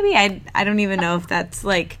people. Maybe I don't even know if that's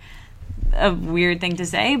like a weird thing to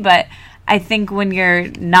say, but I think when you're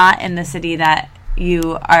not in the city that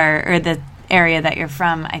you are, or the area that you're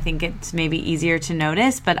from, I think it's maybe easier to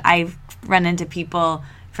notice, but I've run into people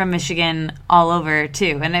from Michigan all over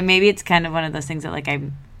too. And then maybe it's kind of one of those things that like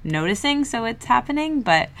I'm noticing, so it's happening,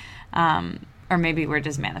 but, or maybe we're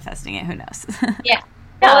just manifesting it. Who knows? Yeah.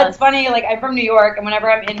 Well, it's funny, like, I'm from New York, and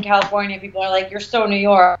whenever I'm in California, people are like, you're so New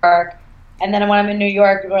York. And then when I'm in New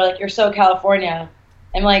York, people are like, you're so California.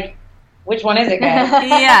 I'm like, which one is it, guys?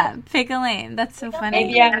 Yeah, pick a lane. That's so funny.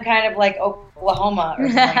 Maybe I'm kind of like Oklahoma or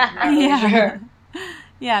something. I'm not really Yeah. sure.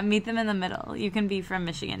 Yeah, meet them in the middle. You can be from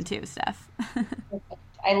Michigan too, Steph.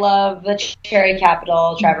 I love the cherry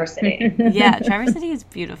capital, Traverse City. Yeah, Traverse City is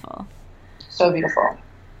beautiful. So beautiful.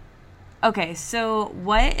 Okay, so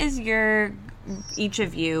what is your, each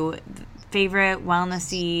of you, favorite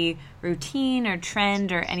wellnessy routine or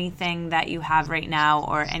trend or anything that you have right now,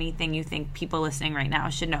 or anything you think people listening right now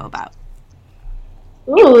should know about?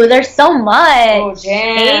 Ooh, there's so much. Oh,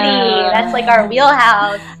 damn. Katie, that's like our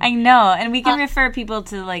wheelhouse. I know, and we can refer people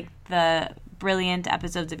to like the brilliant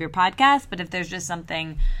episodes of your podcast, but if there's just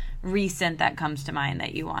something recent that comes to mind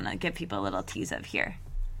that you want to give people a little tease of here.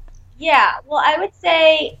 Yeah, well, I would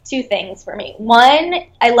say two things for me. One,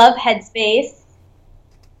 I love Headspace,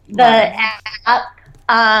 the app.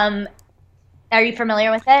 Are you familiar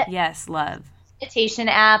with it? Yes, love. Meditation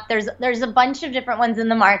app. There's a bunch of different ones in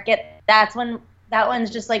the market. That one's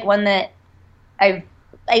just like one that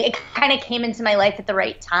it kind of came into my life at the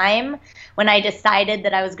right time when I decided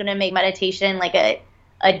that I was going to make meditation like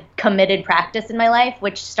a committed practice in my life,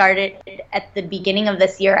 which started at the beginning of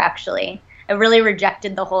this year, actually. I really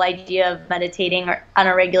rejected the whole idea of meditating on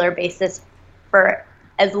a regular basis for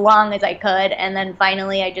as long as I could. And then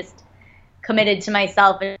finally I just committed to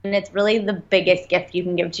myself. And it's really the biggest gift you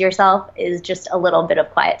can give to yourself is just a little bit of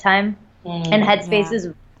quiet time. And Headspace has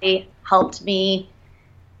really helped me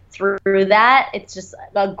through that. It's just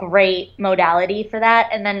a great modality for that.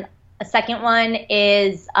 And then a second one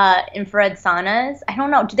is infrared saunas. I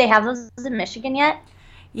don't know. Do they have those in Michigan yet?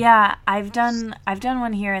 Yeah, I've done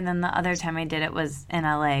one here, and then the other time I did it was in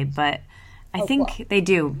LA, but I think they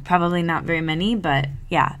do. Probably not very many, but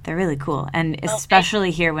yeah, they're really cool, and especially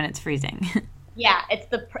here when it's freezing. Yeah, it's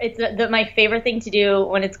my favorite thing to do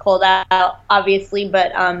when it's cold out, obviously,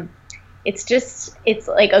 but it's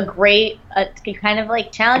like a great you kind of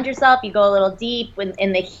like challenge yourself. You go a little deep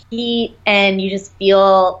in the heat, and you just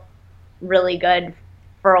feel really good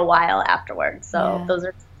for a while afterwards. So those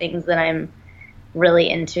are things that I'm really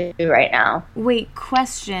into right now. Wait,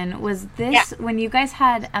 question. Was this when you guys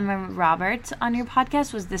had Emma Roberts on your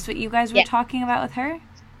podcast, was this what you guys were talking about with her?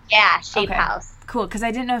 Yeah, Shape House. Cool, because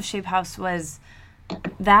I didn't know if Shape House was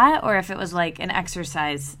that or if it was like an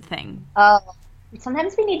exercise thing. Oh,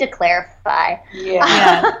 sometimes we need to clarify.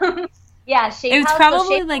 Yeah. Yeah, Shape It was House.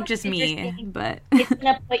 probably Shape like House just is me, interesting. but It's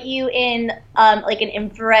gonna put you in like an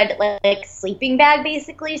infrared like sleeping bag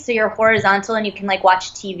basically, so you're horizontal and you can like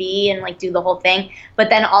watch TV and like do the whole thing. But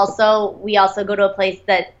then we also go to a place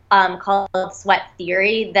that called Sweat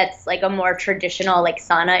Theory, that's like a more traditional like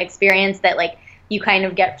sauna experience that like you kind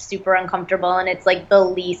of get super uncomfortable, and it's like the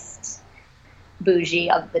least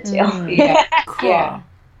bougie of the two. Yeah. cool. Yeah.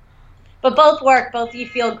 But both work. Both you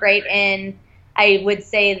feel great in. I would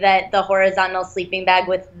say that the horizontal sleeping bag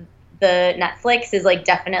with the Netflix is like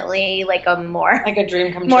definitely like a more Like a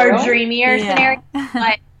dream come more true. dreamier Yeah. scenario.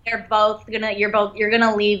 But they're both you're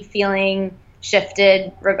gonna leave feeling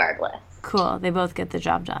shifted regardless. Cool. They both get the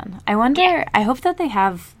job done. I wonder, I hope that they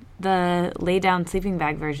have the lay down sleeping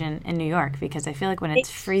bag version in New York, because I feel like when it's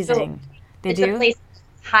freezing, they It's do? a place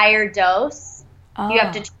higher dose. Oh. You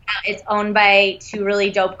have to check out. It's owned by two really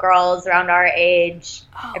dope girls around our age.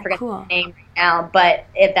 Oh, I forget cool. the name right now, but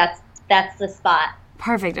that's the spot.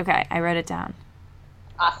 Perfect. Okay, I wrote it down.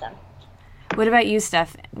 Awesome. What about you,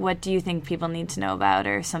 Steph? What do you think people need to know about,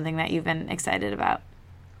 or something that you've been excited about?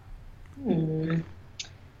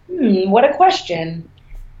 What a question.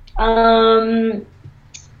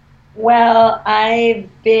 Well, I've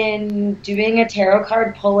been doing a tarot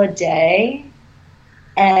card pull a day,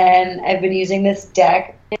 and I've been using this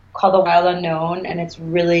deck called the Wild Unknown, and it's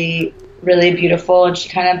really, really beautiful. And she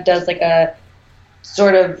kind of does like a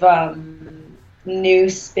sort of new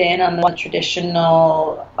spin on the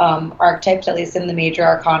traditional archetypes, at least in the major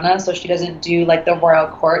arcana. So she doesn't do like the royal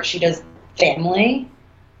court, she does family.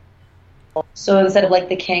 So instead of like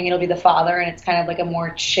the king, it'll be the father, and it's kind of like a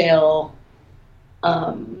more chill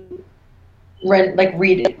way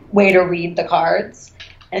to read the cards.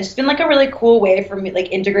 And it's just been like a really cool way for me, like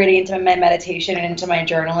integrating into my meditation and into my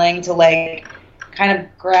journaling to like kind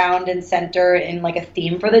of ground and center in like a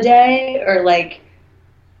theme for the day, or like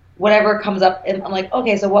whatever comes up. And I'm like,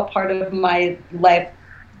 okay, so what part of my life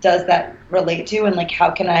does that relate to, and like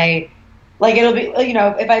how can I, like, it'll be, you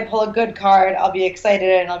know, if I pull a good card, I'll be excited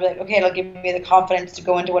and I'll be like, okay, it'll give me the confidence to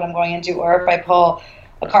go into what I'm going into. Or if I pull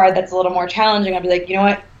a card that's a little more challenging, I'll be like, you know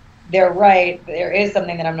what, they're right, there is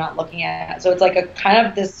something that I'm not looking at. So it's like a kind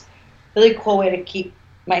of this really cool way to keep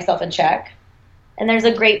myself in check. And there's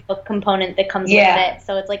a great book component that comes with it.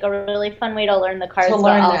 So it's like a really fun way to learn the cards,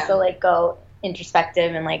 but also like go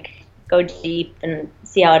introspective and like go deep and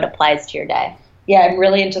see how it applies to your day. Yeah, I'm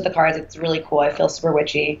really into the cards. It's really cool. I feel super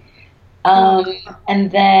witchy.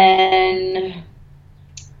 And then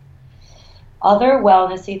other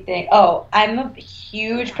wellnessy thing. Oh, I'm a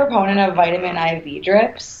huge proponent of vitamin IV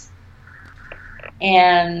drips.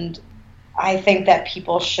 And I think that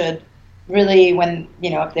people should really, when,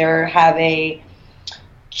 you know, if they have a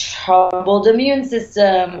troubled immune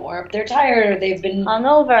system, or if they're tired, or they've been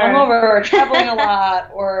hungover or traveling a lot,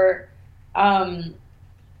 or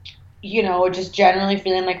you know, just generally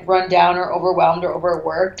feeling like run down or overwhelmed or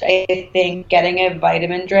overworked, I think getting a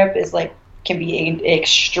vitamin drip is like, can be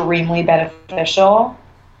extremely beneficial.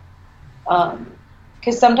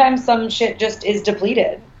 Because sometimes some shit just is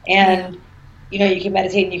depleted, and you know, you can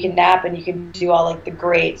meditate and you can nap and you can do all like the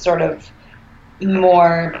great sort of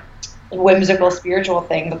more whimsical spiritual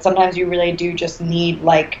thing, but sometimes you really do just need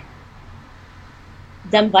like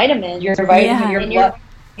them vitamins. Your vitamin, your blood.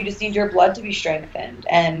 You just need your blood to be strengthened.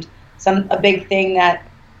 And a big thing that,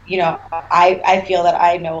 you know, I feel that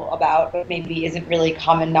I know about, but maybe isn't really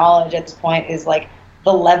common knowledge at this point, is like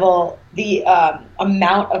the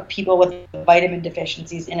amount of people with vitamin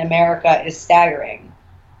deficiencies in America is staggering,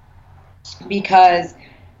 because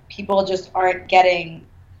people just aren't getting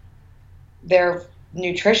their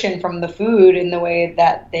nutrition from the food in the way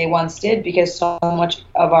that they once did, because so much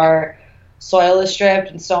of our soil is stripped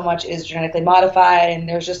and so much is genetically modified, and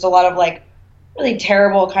there's just a lot of like really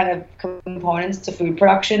terrible kind of components to food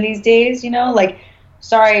production these days, you know, like,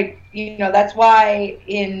 sorry, you know, that's why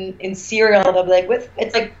in cereal they'll be like,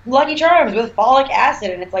 it's like Lucky Charms with folic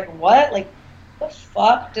acid, and it's like, what, like, the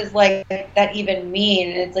fuck does like that even mean?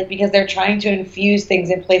 And it's like, because they're trying to infuse things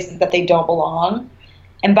in places that they don't belong.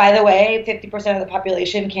 And by the way, 50% of the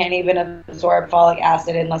population can't even absorb folic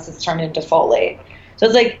acid unless it's turned into folate. So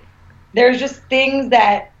it's like, there's just things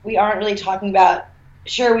that we aren't really talking about.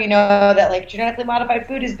 Sure, we know that like genetically modified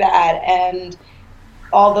food is bad and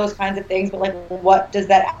all those kinds of things, but like, what does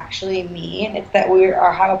that actually mean? It's that we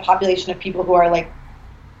have a population of people who are like,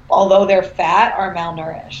 although they're fat, are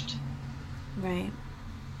malnourished. Right.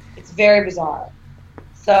 It's very bizarre.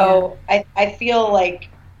 So yeah. I feel like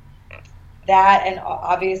that, and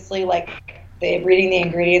obviously like reading the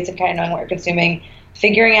ingredients and kind of knowing what you're consuming,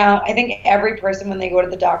 figuring out, I think every person when they go to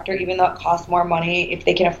the doctor, even though it costs more money, if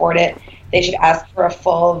they can afford it, they should ask for a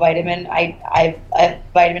full vitamin, a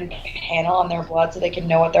vitamin panel on their blood so they can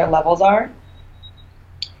know what their levels are.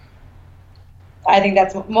 I think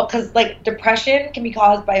that's because like depression can be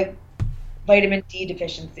caused by vitamin D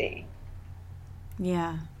deficiency.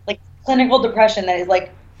 Yeah. Like clinical depression, that is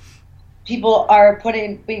like people are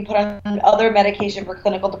being put on other medication for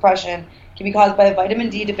clinical depression, can be caused by a vitamin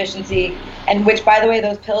D deficiency, and which, by the way,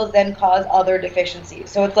 those pills then cause other deficiencies.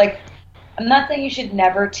 So it's like, I'm not saying you should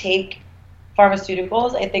never take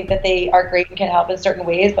pharmaceuticals. I think that they are great and can help in certain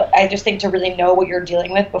ways, but I just think to really know what you're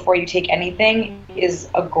dealing with before you take anything is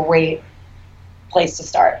a great place to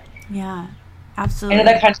start. Yeah, absolutely. I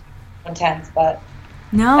know that kind of intense, but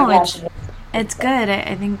no, it's good.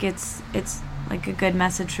 I think it's like a good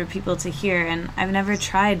message for people to hear, and I've never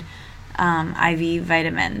tried IV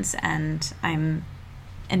vitamins, and I'm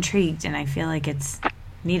intrigued, and I feel like it's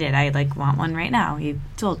needed. I like want one right now. You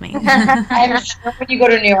told me. I'm sure when you go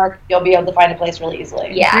to New York, you'll be able to find a place really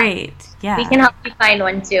easily. Yeah. Great. Yeah. We can help you find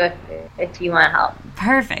one too if you want help.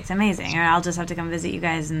 Perfect. Amazing. Or I'll just have to come visit you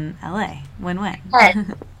guys in LA. Win-win.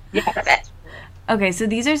 Yes. Okay, so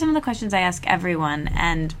these are some of the questions I ask everyone,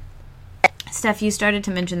 and Steph, you started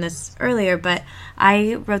to mention this earlier, but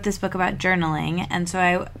I wrote this book about journaling, and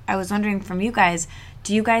so I was wondering from you guys,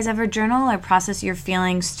 do you guys ever journal or process your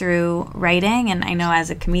feelings through writing? And I know as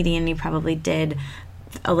a comedian you probably did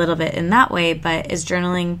a little bit in that way, but is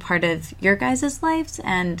journaling part of your guys' lives,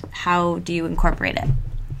 and how do you incorporate it?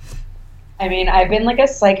 I mean, I've been like a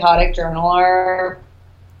psychotic journaler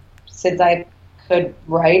since I could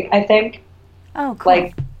write, I think. Oh, cool.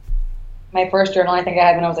 Like, my first journal I think I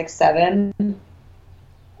had when I was like 7.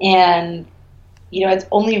 And, you know, it's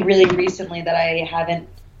only really recently that it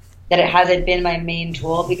hasn't been my main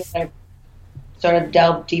tool, because I've sort of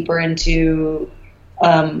delved deeper into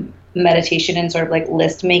meditation and sort of like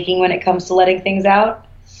list making when it comes to letting things out.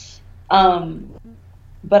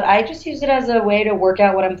 But I just use it as a way to work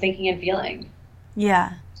out what I'm thinking and feeling.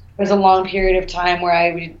 Yeah. was a long period of time where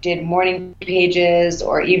I did morning pages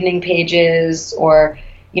or evening pages, or,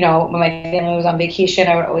 you know, when my family was on vacation,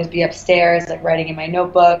 I would always be upstairs, like, writing in my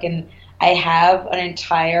notebook. And I have an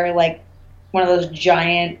entire, like, one of those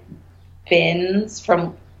giant bins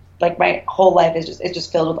from, like, my whole life is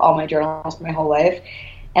just filled with all my journals for my whole life.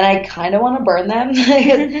 And I kind of want to burn them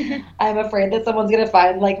because I'm afraid that someone's going to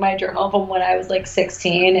find, like, my journal from when I was, like,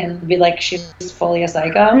 16 and be like, she's fully a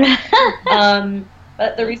psycho.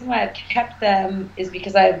 But the reason why I've kept them is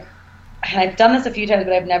because I've done this a few times,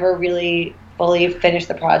 but I've never really fully finished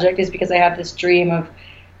the project, is because I have this dream of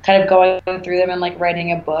kind of going through them and, like,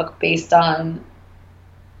 writing a book based on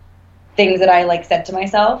things that I, like, said to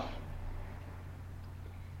myself.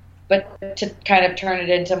 But to kind of turn it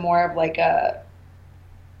into more of, like,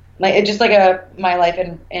 my life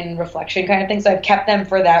in reflection kind of thing. So I've kept them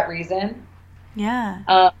for that reason.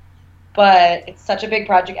 Yeah. But it's such a big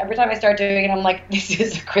project. Every time I start doing it, I'm like, this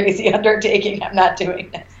is a crazy undertaking. I'm not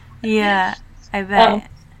doing this. Yeah, I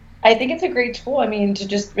bet. I think it's a great tool. I mean, to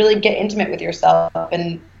just really get intimate with yourself,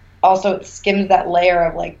 and also it skims that layer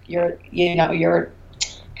of, like, your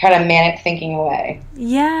kind of manic thinking away.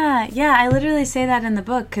 Yeah. I literally say that in the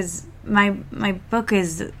book because my book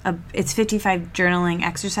is it's 55 journaling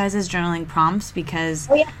exercises, journaling prompts, because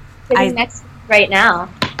Sitting next right now.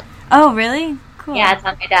 Oh, really? Cool. Yeah, it's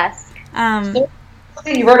on my desk.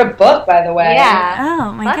 You wrote a book, by the way. Yeah.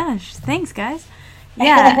 Oh my gosh! Thanks, guys.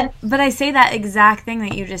 Yeah, but I say that exact thing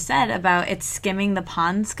that you just said about it's skimming the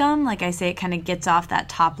pond scum. Like, I say, it kind of gets off that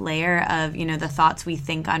top layer of, you know, the thoughts we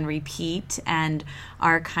think on repeat and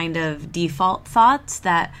our kind of default thoughts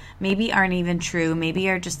that maybe aren't even true, maybe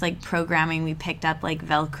are just, like, programming we picked up like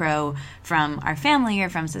Velcro from our family or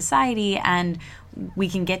from society, and we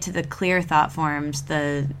can get to the clear thought forms,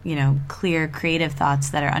 the, you know, clear creative thoughts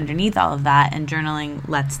that are underneath all of that, and journaling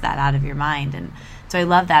lets that out of your mind. And so I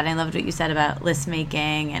love that. I loved what you said about list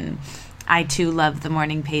making, and I too love the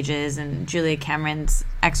morning pages, and Julia Cameron's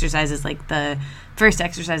exercises, like the first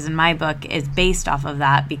exercise in my book, is based off of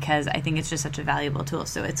that because I think it's just such a valuable tool.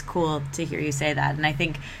 So it's cool to hear you say that. And I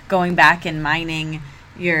think going back and mining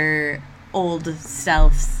your old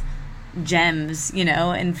self's gems, you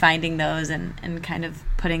know, and finding those and kind of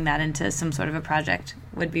putting that into some sort of a project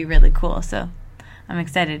would be really cool. So I'm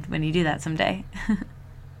excited when you do that someday.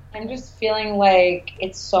 I'm just feeling like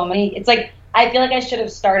it's like, I feel like I should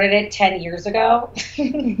have started it 10 years ago.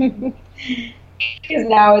 Because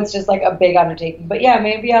now it's just like a big undertaking. But yeah,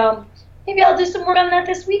 maybe I'll do some work on that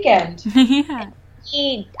this weekend. Yeah.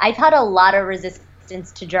 I've had a lot of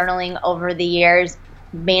resistance to journaling over the years,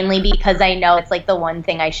 mainly because I know it's like the one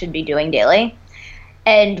thing I should be doing daily.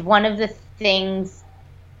 And one of the things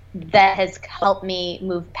that has helped me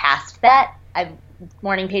move past that,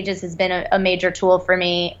 morning pages has been a major tool for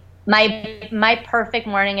me. My perfect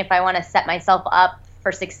morning, if I want to set myself up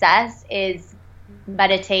for success, is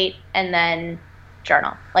meditate and then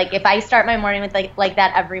journal. Like, if I start my morning with like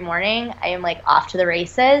that every morning, I am, like, off to the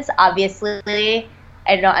races. Obviously,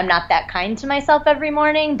 I'm not that kind to myself every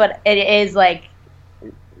morning, but it is, like,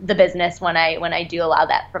 the business when I do allow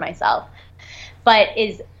that for myself. But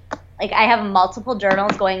is, like, I have multiple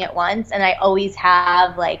journals going at once, and I always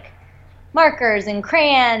have, like, markers and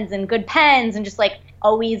crayons and good pens and just, like,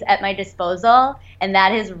 always at my disposal. And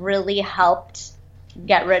that has really helped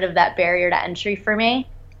get rid of that barrier to entry for me.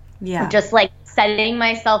 Yeah. Just, like, setting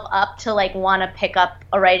myself up to, like, want to pick up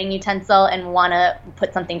a writing utensil and want to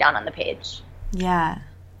put something down on the page. Yeah.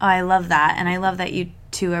 Oh, I love that. And I love that you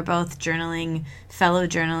two are both fellow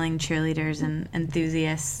journaling cheerleaders and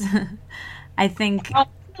enthusiasts. I think... I'll,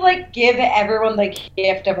 like, give everyone the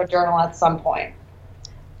gift of a journal at some point.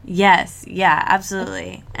 Yes. Yeah,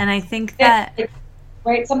 absolutely. And I think that... Like,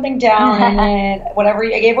 write something down and then whatever.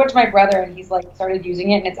 I gave one to my brother and he's, like, started using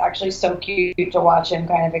it, and it's actually so cute to watch him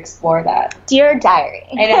kind of explore that. Dear Diary.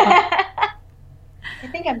 I know. I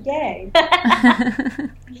think I'm gay.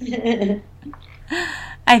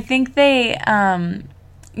 I think they, I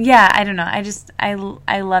don't know.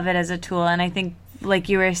 I love it as a tool. And I think, like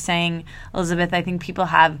you were saying, Elizabeth, I think people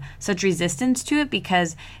have such resistance to it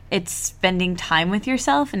because it's spending time with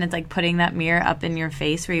yourself, and it's like putting that mirror up in your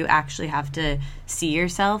face where you actually have to see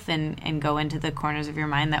yourself and go into the corners of your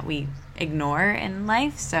mind that we ignore in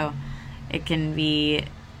life. So it can be,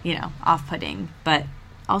 you know, off-putting, but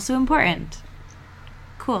also important.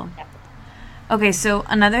 Cool. Okay, so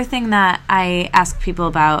another thing that I ask people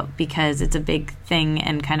about, because it's a big thing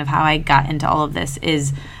and kind of how I got into all of this,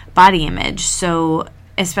 is body image. So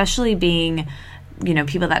especially being, you know,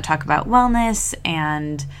 people that talk about wellness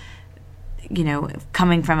and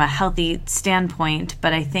coming from a healthy standpoint,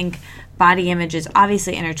 but I think body image is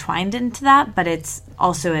obviously intertwined into that, but it's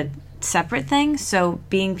also a separate thing. So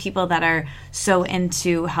being people that are so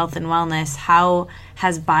into health and wellness, how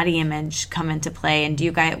has body image come into play? And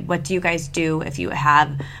what do you guys do if you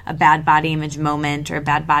have a bad body image moment or a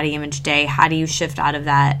bad body image day? How do you shift out of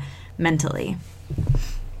that mentally?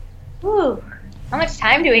 Ooh, how much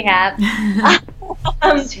time do we have?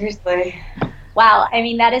 Seriously. Wow, I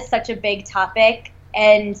mean, that is such a big topic,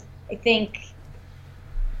 and I think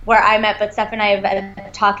where I'm at, but Steph and I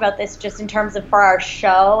have talked about this just in terms of for our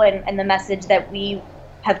show and the message that we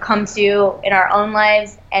have come to in our own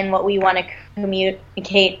lives and what we want to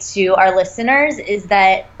communicate to our listeners is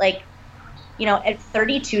that, at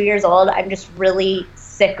 32 years old, I'm just really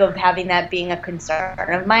sick of having that being a concern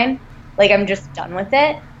of mine. I'm just done with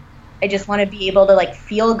it. I just want to be able to,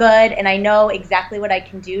 feel good, and I know exactly what I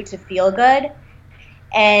can do to feel good.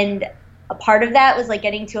 And a part of that was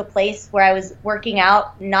getting to a place where I was working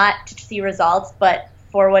out not to see results, but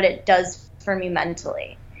for what it does for me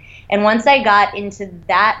mentally. And once I got into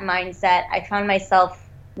that mindset, I found myself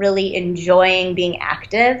really enjoying being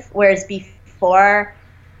active, whereas before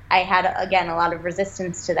I had, again, a lot of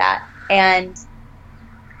resistance to that. And,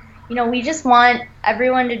 we just want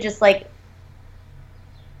everyone to just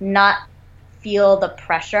not feel the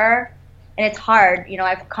pressure. And it's hard.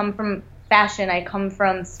 I've come from fashion, I come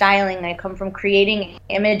from styling, I come from creating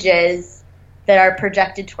images that are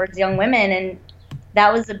projected towards young women, and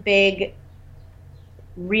that was a big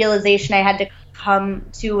realization I had to come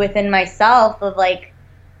to within myself of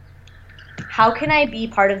how can I be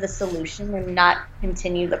part of the solution and not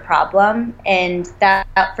continue the problem? And that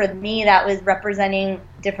for me, that was representing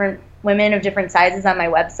different women of different sizes on my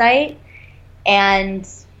website and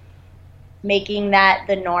making that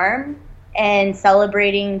the norm and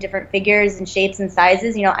celebrating different figures and shapes and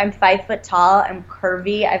sizes. I'm 5 foot tall, I'm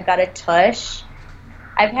curvy, I've got a tush.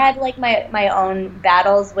 I've had my own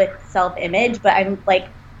battles with self-image, but I'm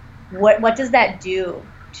what does that do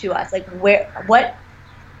to us?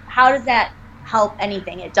 How does that help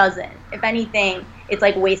anything? It doesn't. If anything, it's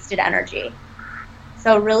wasted energy.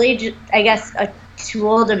 So really, I guess a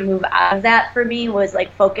tool to move out of that for me was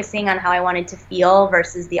focusing on how I wanted to feel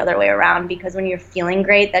versus the other way around, because when you're feeling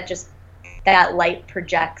great, that light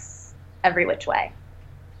projects every which way.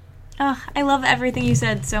 Oh, I love everything you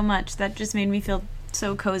said so much. That just made me feel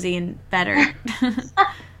so cozy and better.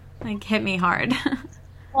 Hit me hard.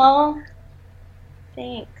 Well,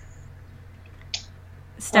 thanks.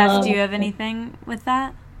 Steph, do you have anything with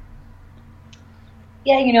that?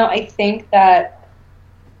 Yeah, I think that,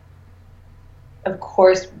 of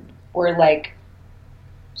course, we're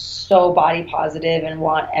so body positive and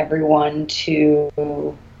want everyone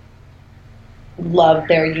to love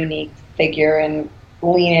their unique figure and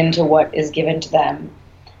lean into what is given to them.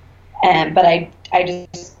 But I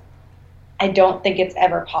don't think it's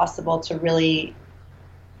ever possible to really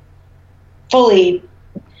fully,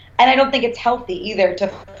 and I don't think it's healthy either to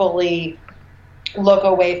fully look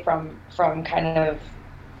away from kind of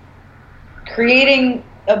creating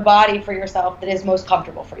a body for yourself that is most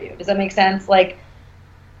comfortable for you. Does that make sense?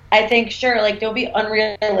 I think, sure, don't be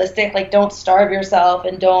unrealistic, don't starve yourself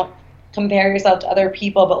and don't compare yourself to other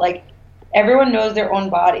people, but everyone knows their own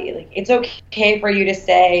body. It's okay for you to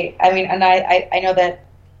say, I mean, and I know that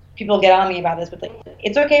people get on me about this, but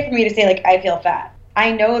it's okay for me to say I feel fat.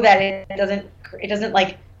 I know that it doesn't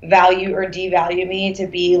value or devalue me to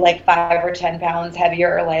be 5 or 10 pounds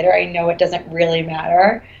heavier or lighter. I know it doesn't really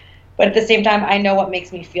matter, but at the same time, I know what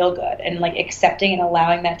makes me feel good, and accepting and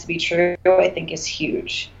allowing that to be true, I think is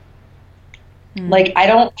huge. I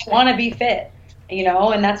don't want to be fit,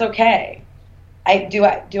 and that's okay. Do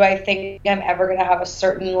I think I'm ever going to have a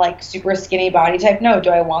certain super skinny body type? No. Do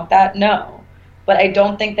I want that? No. But I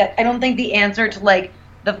don't think the answer to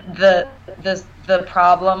the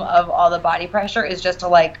problem of all the body pressure is just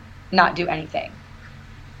to not do anything.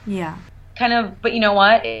 Yeah. Kind of, but you know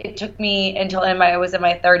what? It took me until I was in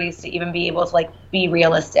my 30s to even be able to be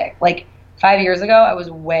realistic. 5 years ago, I was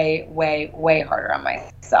way, way, way harder on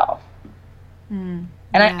myself. And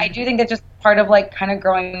yeah. I do think that's just part of kind of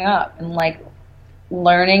growing up and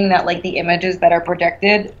learning that the images that are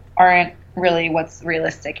projected aren't really what's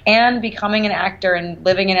realistic, and becoming an actor and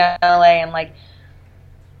living in LA and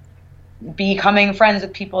becoming friends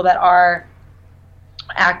with people that are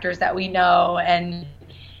actors that we know and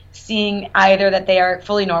seeing either that they are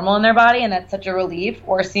fully normal in their body and that's such a relief,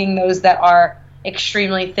 or seeing those that are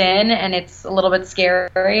extremely thin and it's a little bit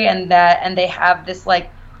scary and they have this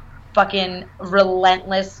fucking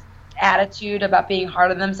relentless attitude about being hard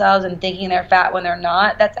on themselves and thinking they're fat when they're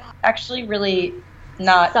not. That's actually really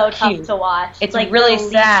not so cute. tough to watch. It's like really the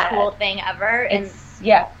least sad. cool thing ever. And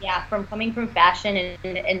Yeah. from coming from fashion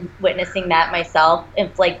and witnessing that myself,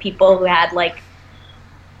 it's like people who had like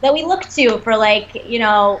that we look to for like, you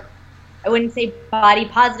know, I wouldn't say body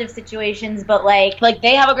positive situations, but like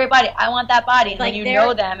they have a great body. I want that body. And like then you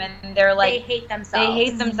know them and they're like they hate themselves. They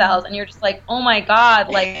hate themselves and you're just like, oh my God,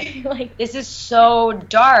 like, like this is so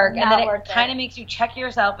dark. And then it kind it. of makes you check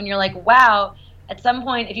yourself and you're like, wow, at some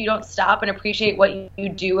point if you don't stop and appreciate what you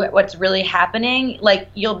do, what's really happening, like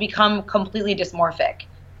you'll become completely dysmorphic.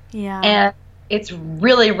 Yeah. And it's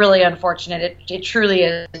really, really unfortunate. It truly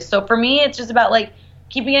is. So for me, it's just about like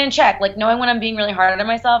keeping it in check, like knowing when I'm being really hard on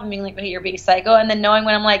myself and being like, hey, you're being psycho, and then knowing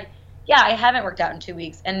when I'm like, yeah, I haven't worked out in 2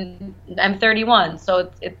 weeks and I'm 31,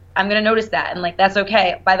 so I'm going to notice that, and like that's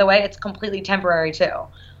okay. By the way, it's completely temporary too.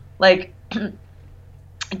 Like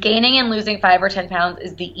gaining and losing 5 or 10 pounds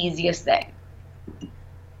is the easiest thing.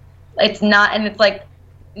 It's not, and it's like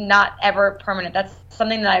not ever permanent. That's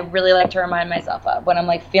something that I really like to remind myself of when I'm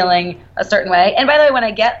like feeling a certain way. And by the way, when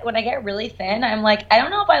I get really thin, I'm like, I don't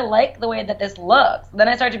know if I like the way that this looks. Then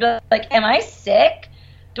I start to be like, am I sick?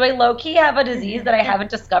 Do I low-key have a disease that I haven't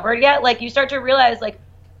discovered yet? Like you start to realize, like,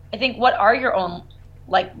 I think, what are your own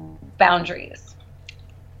like boundaries?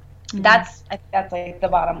 Mm-hmm. That's like the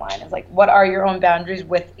bottom line, is like, what are your own boundaries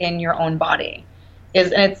within your own body?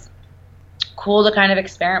 And it's cool to kind of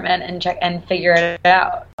experiment and check and figure it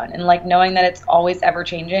out, and like knowing that it's always ever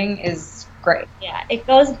changing is great. Yeah, it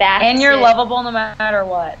goes back and you're to, lovable no matter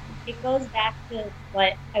what. It goes back to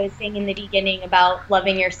what I was saying in the beginning about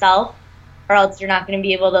loving yourself, or else you're not going to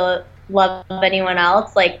be able to love anyone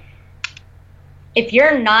else. Like if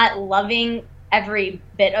you're not loving every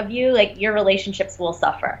bit of you, like your relationships will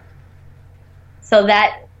suffer. So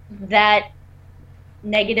that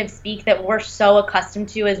negative speak that we're so accustomed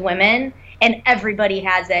to as women, and everybody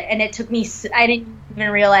has it. And it took me, I didn't even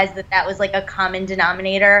realize that was like a common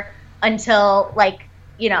denominator until like,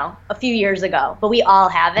 you know, a few years ago. But we all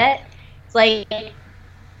have it. It's like,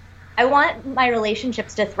 I want my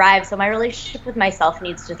relationships to thrive, so my relationship with myself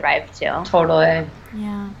needs to thrive too. Totally.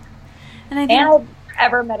 Yeah. And I think I've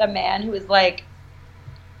ever met a man who is like,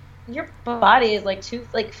 your body is like too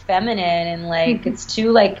like feminine and like it's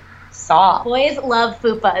too like soft. Boys love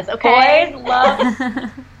fupas, okay?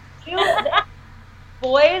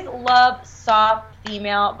 Boys love soft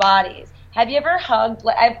female bodies. Have you ever hugged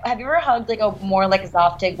like a more like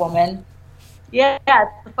Zoftig woman? Yeah,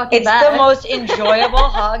 it's the most enjoyable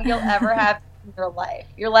hug you'll ever have in your life.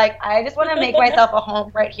 You're like, I just want to make myself a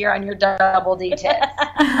home right here on your double D tits.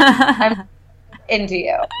 I'm into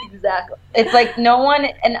you. Exactly. It's like no one,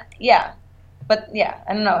 and yeah, but yeah,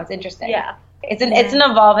 I don't know. It's interesting. Yeah. It's an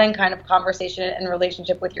evolving kind of conversation and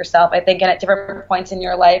relationship with yourself, I think, and at different points in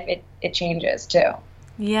your life, it changes too.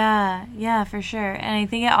 Yeah, for sure. And I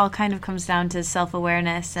think it all kind of comes down to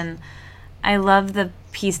self-awareness. And I love the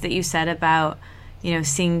piece that you said about, you know,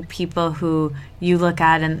 seeing people who you look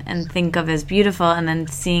at and think of as beautiful, and then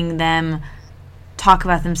seeing them talk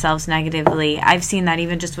about themselves negatively. I've seen that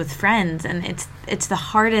even just with friends, and it's the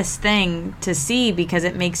hardest thing to see because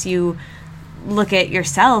it makes you look at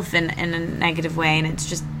yourself in a negative way, and it's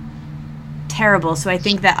just terrible. So I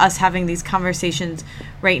think that us having these conversations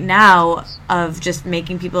right now of just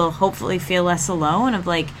making people hopefully feel less alone, of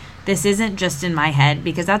like, this isn't just in my head,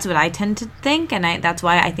 because that's what I tend to think, and that's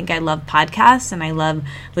why I think I love podcasts and I love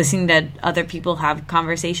listening to other people have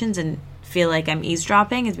conversations and feel like I'm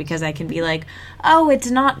eavesdropping, is because I can be like, oh,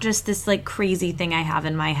 it's not just this like crazy thing I have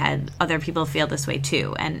in my head. Other people feel this way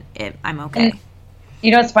too, and I'm okay. And,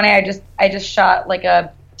 you know, it's funny. I just shot like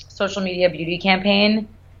a social media beauty campaign,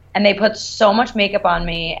 and they put so much makeup on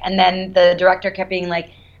me, and then the director kept being like,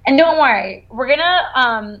 and don't worry, we're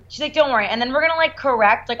gonna she's like, don't worry, and then we're gonna like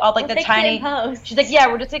correct like all like the tiny, she's like, yeah,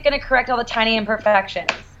 we're just like gonna correct all the tiny imperfections.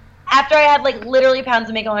 After I had like literally pounds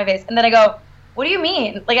of makeup on my face, and then I go, what do you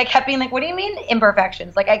mean? Like I kept being like, what do you mean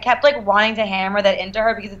imperfections? Like I kept like wanting to hammer that into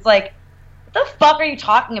her, because it's like, what the fuck are you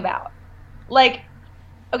talking about? Like,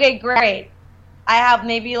 okay, great, I have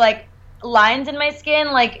maybe like lines in my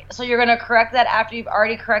skin, like, so you're gonna correct that after you've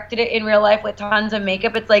already corrected it in real life with tons of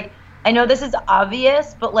makeup. It's like, I know this is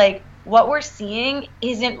obvious, but like what we're seeing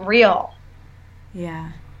isn't real.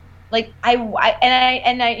 Yeah. Like I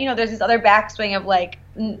you know, there's this other backswing of like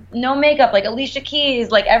no makeup, like Alicia Keys,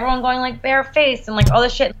 like everyone going like barefaced and like all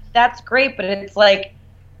this shit. That's great, but it's like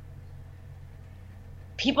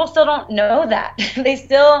people still don't know that. They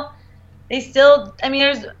still I mean,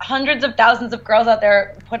 there's hundreds of thousands of girls out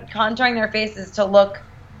there contouring their faces to look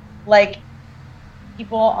like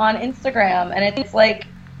people on Instagram, and it's like,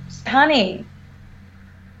 honey,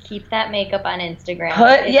 keep that makeup on Instagram.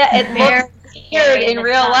 it looks scared in the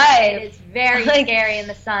real sun. life. It is very Like, scary in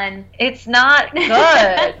the sun. It's not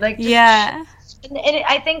good. Like, just, Yeah. and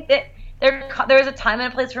I think that there's a time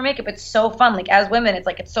and a place for makeup. It's so fun. Like, as women, it's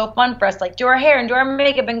like, it's so fun for us to like do our hair and do our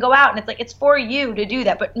makeup and go out. And it's like, it's for you to do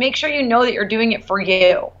that. But make sure you know that you're doing it for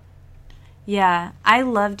you. Yeah, I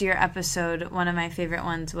loved your episode. One of my favorite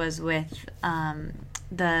ones was with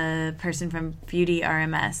the person from Beauty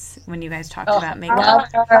RMS when you guys talked about makeup.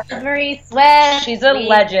 Rosemary Swift. She's a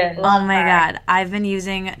legend. Oh my God. I've been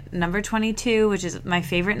using number 22, which is my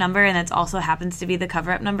favorite number, and it also happens to be the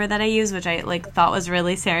cover-up number that I use, which I thought was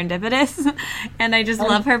really serendipitous. And I just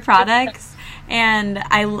love her products. And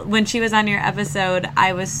when she was on your episode,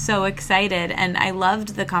 I was so excited, and I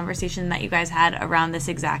loved the conversation that you guys had around this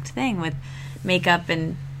exact thing with makeup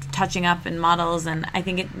and touching up and models. And I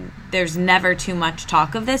think there's never too much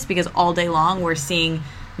talk of this, because all day long we're seeing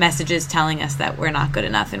messages telling us that we're not good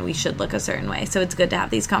enough and we should look a certain way. So it's good to have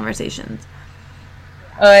these conversations.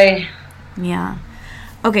 Oy. Yeah.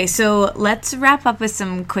 Okay, so let's wrap up with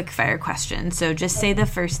some quick fire questions. So just say the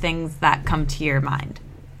first things that come to your mind.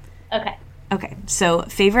 Okay. Okay, so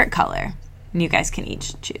favorite color. And you guys can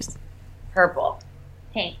each choose. Purple.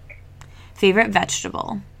 Pink. Favorite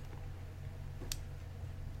vegetable.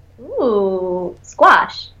 Ooh,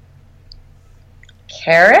 squash.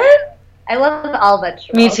 Carrot? I love all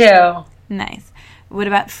vegetables. Me too. Nice. What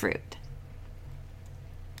about fruit?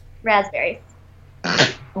 Raspberries.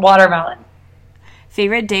 Watermelon.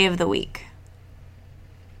 Favorite day of the week.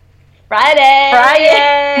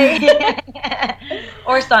 Friday.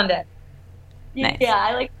 Or Sunday. Nice. Yeah,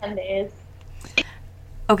 I like Sundays.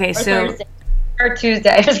 Okay, Or so Thursday. Or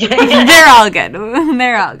Tuesday. Just kidding. they're all good.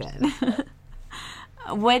 They're all good.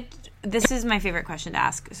 This is my favorite question to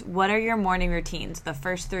ask. What are your morning routines? The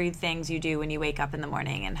first 3 things you do when you wake up in the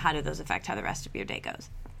morning, and how do those affect how the rest of your day goes?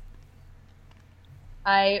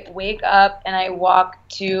 I wake up and I walk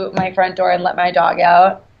to my front door and let my dog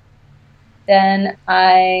out. Then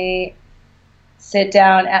I sit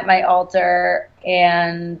down at my altar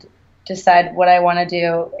and decide what I want to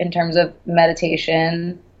do in terms of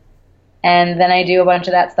meditation. And then I do a bunch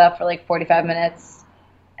of that stuff for like 45 minutes.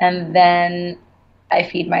 And then I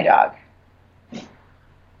feed my dog.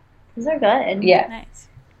 Those are good. Yeah. Nice.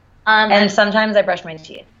 And sometimes I brush my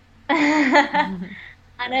teeth. On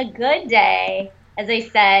a good day, as I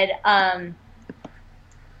said,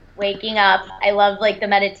 waking up, I love like the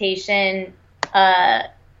meditation,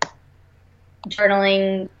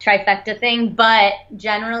 journaling trifecta thing, but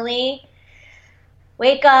generally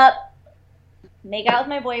wake up, make out with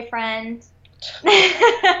my boyfriend,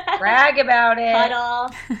 Brag about it.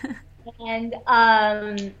 cuddle,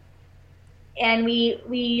 and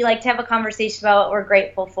we like to have a conversation about what we're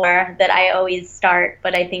grateful for. That I always start,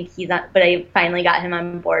 but I think but I finally got him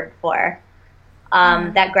on board for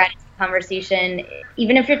that gratitude conversation.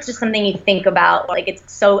 Even if it's just something you think about, like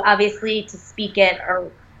it's so obviously to speak it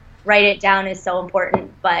or write it down is so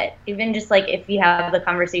important. But even just like if you have the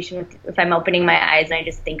conversation, if I'm opening my eyes and I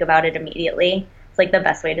just think about it immediately, it's like the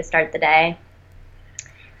best way to start the day.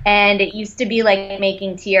 And it used to be like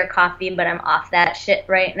making tea or coffee, but I'm off that shit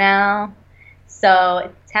right now. So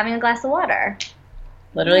it's having a glass of water.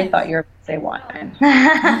 Literally thought you were going to say wine.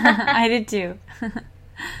 I did too.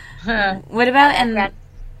 What about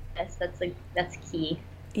That's key.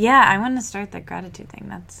 Yeah, I want to start the gratitude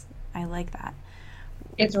thing. I like that.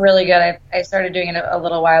 It's really good. I started doing it a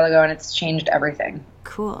little while ago, and it's changed everything.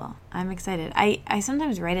 Cool. I'm excited. I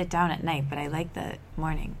sometimes write it down at night, but I like the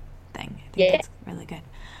morning thing. I think it's really good.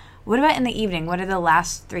 What about in the evening? What are the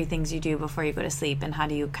last 3 things you do before you go to sleep, and how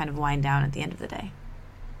do you kind of wind down at the end of the day?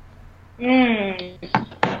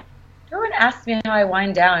 Everyone asks me how I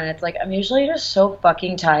wind down, and it's like I'm usually just so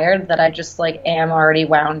fucking tired that I just like am already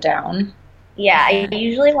wound down. Yeah, I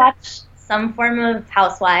usually watch some form of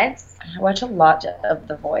Housewives. I watch a lot of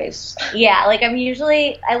The Voice. Yeah, like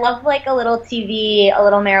I love like a little TV, a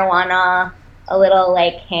little marijuana, a little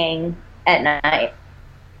like hang at night.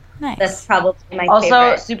 Nice. That's probably my Also,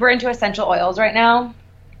 favorite. super into essential oils right now.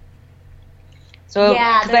 So,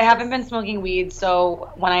 Yeah, because I haven't been smoking weed,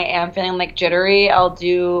 so when I am feeling like jittery, I'll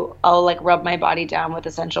like rub my body down with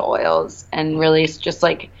essential oils and really just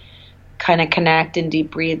like kind of connect and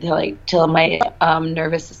deep breathe till my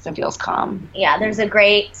nervous system feels calm. Yeah, there's a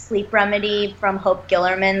great sleep remedy from Hope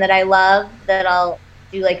Gillerman that I love that I'll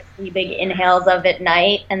do like 3 big inhales of at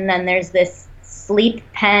night. And then there's this sleep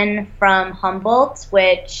pen from Humboldt,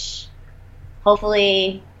 which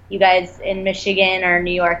hopefully you guys in Michigan or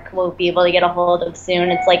New York will be able to get a hold of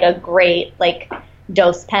soon. It's like a great like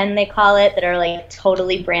dose pen, they call it, that are like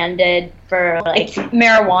totally branded for like It's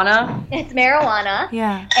marijuana. it's marijuana.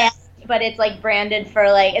 Yeah. And but it's like branded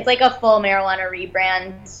for like it's like a full marijuana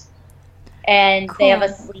rebrand, and they have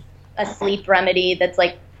a sleep remedy that's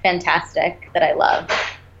like fantastic that I love.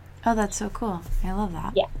 Oh, that's so cool. I love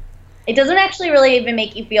that. Yeah. It doesn't actually really even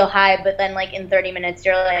make you feel high, but then like in 30 minutes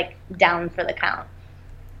you're like down for the count.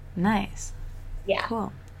 Nice. Yeah.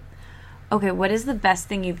 Cool. Okay, what is the best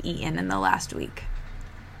thing you've eaten in the last week?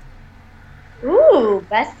 Ooh,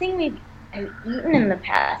 best thing I've eaten in the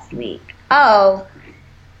past week. Oh,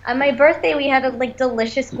 on my birthday we had a like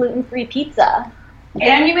delicious gluten-free pizza.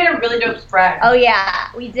 And you made a really dope spread. Oh yeah,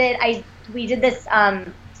 we did. We did this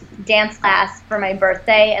dance class for my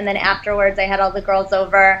birthday, and then afterwards I had all the girls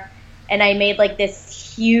over, and I made like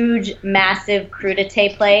this huge, massive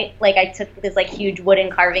crudité plate. Like I took this like huge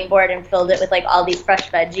wooden carving board and filled it with like all these fresh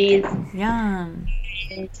veggies. Yum.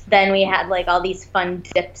 And then we had like all these fun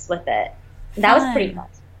dips with it. That was pretty fun.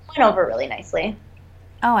 Went over really nicely.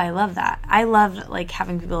 Oh, I love that. I love like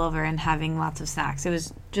having people over and having lots of snacks. It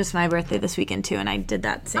was just my birthday this weekend too, and I did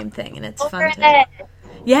that same thing, and it's fun to.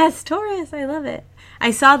 Yes, Taurus. I love it.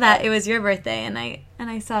 I saw that it was your birthday, and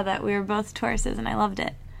I saw that we were both Tauruses, and I loved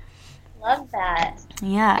it. Love that.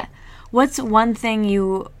 Yeah. What's one thing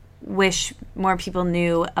you wish more people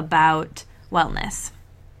knew about wellness?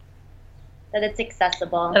 That it's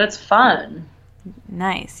accessible. That it's fun.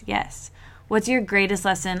 Nice. Yes. What's your greatest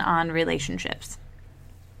lesson on relationships?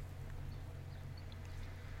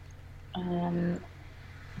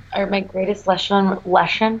 Or my greatest lesson?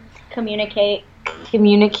 Communicate.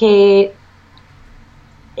 Communicate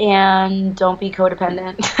and don't be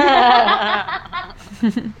codependent.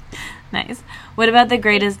 Nice. What about the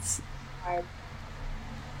greatest... Hard.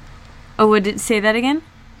 Oh, say that again?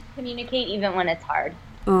 Communicate even when it's hard.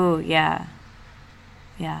 Oh, yeah.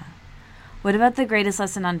 Yeah. What about the greatest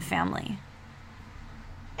lesson on family?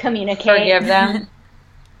 Communicate. Forgive them.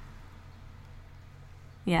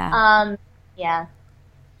 Yeah. Yeah.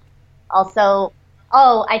 Also,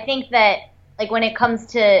 I think that like when it comes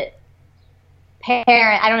to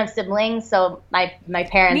I don't have siblings, so my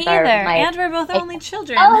parents Me are either. my. And we're both only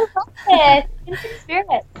children. Oh, okay. Kindred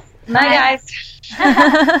spirits. Hi, guys.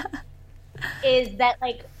 Is that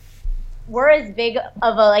like we're as big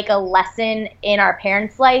of a lesson in our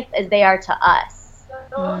parents' life as they are to us,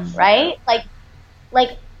 right?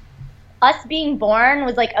 Like us being born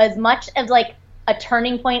was like as much as like a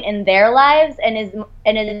turning point in their lives, and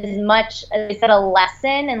as much as I said a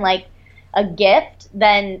lesson and like a gift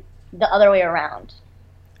than the other way around.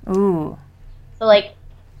 Ooh. So like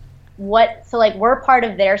we're part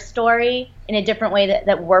of their story in a different way that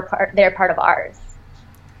they're part of ours.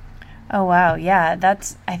 Oh, wow. Yeah,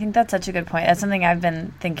 I think that's such a good point. That's something I've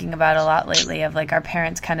been thinking about a lot lately, of like our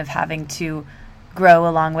parents kind of having to grow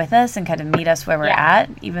along with us and kind of meet us where we're at,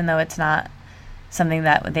 even though it's not something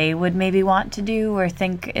that they would maybe want to do or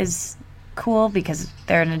think is cool because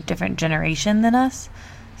they're in a different generation than us.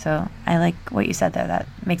 So I like what you said there. That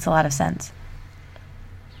makes a lot of sense.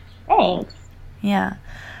 Thanks. Yeah.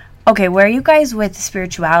 Okay, where are you guys with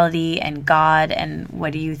spirituality and God, and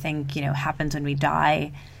what do you think, happens when we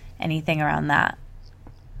die? Anything around that?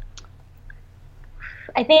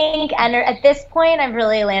 I think at this point I've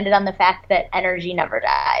really landed on the fact that energy never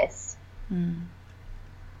dies.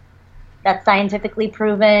 That's scientifically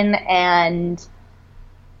proven, and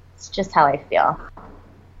it's just how I feel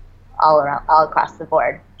all across the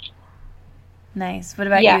board. Nice. What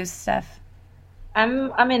about you, Steph?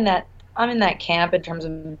 I'm in that camp in terms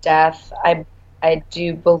of death. I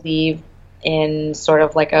do believe in sort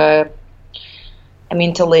of like to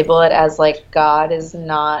label it as like God is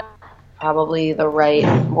not probably the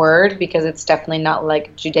right word, because it's definitely not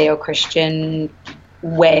like Judeo-Christian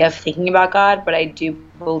way of thinking about God, but I do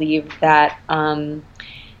believe that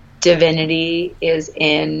divinity is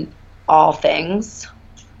in all things.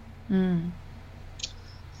 Yeah,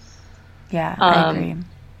 I agree.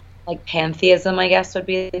 Like pantheism, I guess, would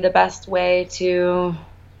be the best way to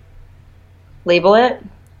label it.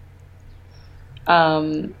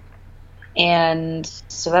 And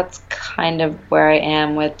so that's kind of where I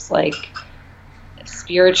am with like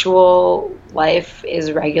spiritual life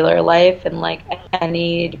is regular life, and like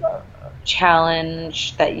any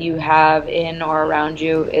challenge that you have in or around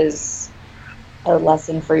you is a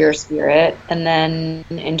lesson for your spirit. And then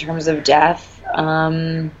in terms of death,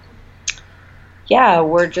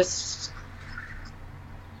 we're just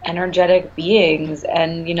energetic beings,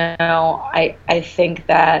 and I think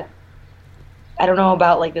that I don't know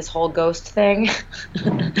about like this whole ghost thing,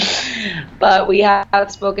 but we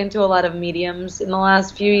have spoken to a lot of mediums in the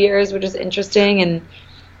last few years, which is interesting. And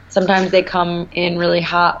sometimes they come in really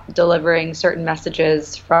hot, delivering certain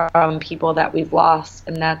messages from people that we've lost.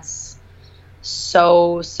 And that's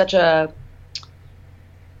such a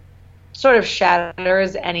sort of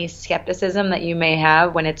shatters any skepticism that you may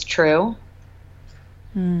have when it's true.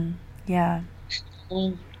 Yeah.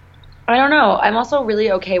 I don't know. I'm also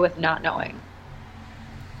really okay with not knowing.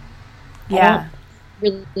 Yeah. I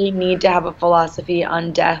don't really need to have a philosophy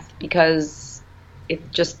on death because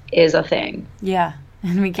it just is a thing. Yeah.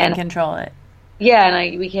 And we can't control it. Yeah,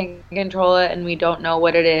 and we can't control it, and we don't know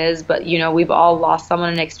what it is. But we've all lost someone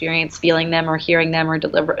and experienced feeling them, or hearing them,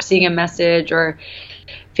 or seeing a message, or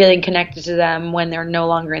feeling connected to them when they're no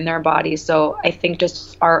longer in their body. So I think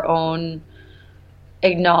just our own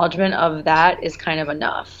acknowledgement of that is kind of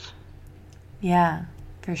enough. Yeah,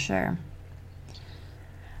 for sure.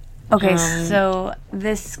 Okay, so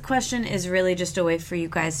this question is really just a way for you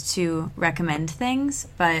guys to recommend things,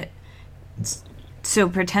 but so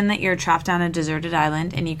pretend that you're trapped on a deserted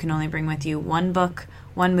island and you can only bring with you one book,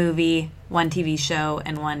 one movie, one TV show,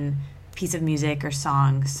 and one piece of music or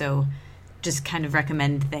song. So just kind of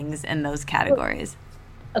recommend things in those categories.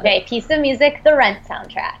 Okay, piece of music, the Rent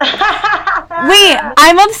soundtrack. Wait,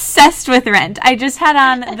 I'm obsessed with Rent. I just had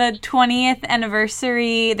on the 20th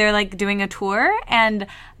anniversary. They're like doing a tour, and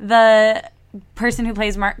the person who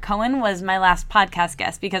plays Mark Cohen was my last podcast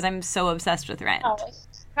guest because I'm so obsessed with Rent. Oh,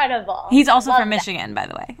 incredible. He's also Love from that. Michigan, by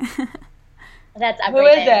the way. That's Who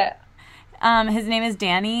everything. is it? His name is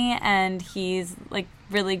Danny, and he's like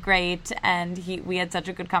really great, and we had such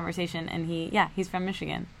a good conversation, and he's from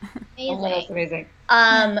Michigan. Amazing. That's amazing.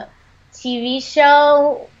 TV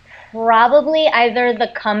show, probably either The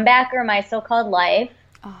Comeback or My So-Called Life.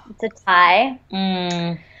 Oh. It's a tie.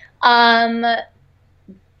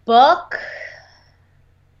 Book.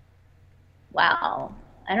 Wow.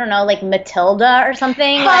 I don't know, like Matilda or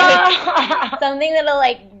something. Like something that'll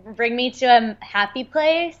like bring me to a happy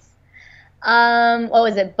place. What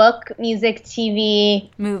was it? Book, music, TV,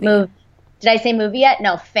 Movie. Did I say movie yet?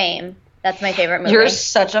 No, Fame. That's my favorite movie. You're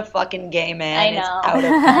such a fucking gay man. I know. It's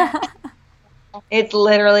out of It's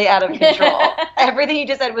literally out of control. Everything you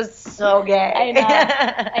just said was so gay.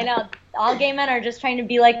 I know. All gay men are just trying to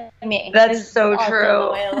be like me. That's It's so also true.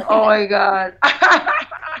 the way I look Oh at it. my god.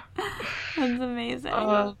 That's amazing.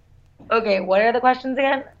 Okay, what are the questions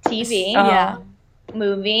again? TV, Yeah.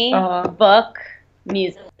 movie, Uh-huh. book,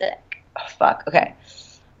 music. Oh, fuck. Okay.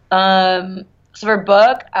 So for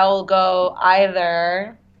book, I will go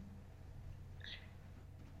either.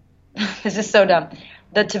 This is so dumb.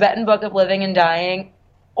 The Tibetan Book of Living and Dying,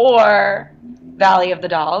 or Valley of the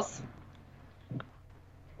Dolls.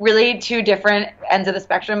 Really two different ends of the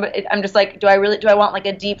spectrum, but I'm just like, do I want like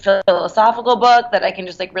a deep philosophical book that I can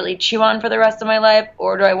just like really chew on for the rest of my life,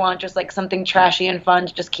 or do I want just like something trashy and fun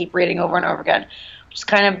to just keep reading over and over again? Just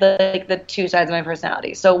kind of the two sides of my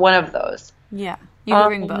personality. So one of those. Yeah. You can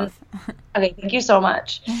bring both. Okay, thank you so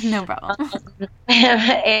much. No problem.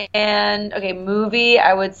 And okay, movie,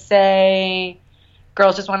 I would say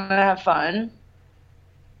Girls Just Want to Have Fun,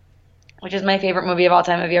 which is my favorite movie of all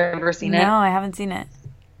time. Have you ever seen it? No, I haven't seen it.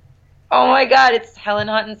 Oh my god, it's Helen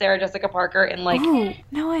Hunt and Sarah Jessica Parker in like Oh,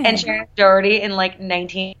 no way. and Sharon Doherty in like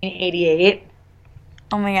 1988.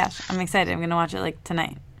 Oh my gosh, I'm excited. I'm going to watch it like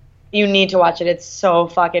tonight. You need to watch it. It's so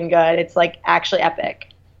fucking good. It's like actually epic.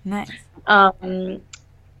 Nice. But I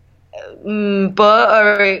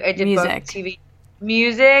did Music. book, TV,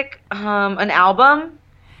 music, an album.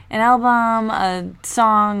 An album, a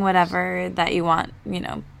song, whatever that you want,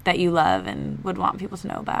 that you love and would want people to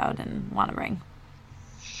know about and want to bring.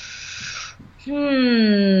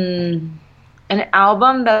 An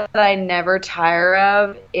album that I never tire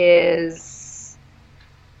of is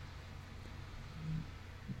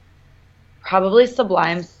probably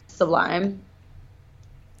Sublime.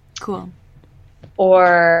 Cool.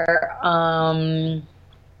 Or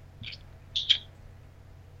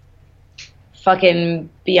fucking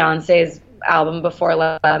Beyonce's album before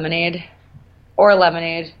Lemonade. Or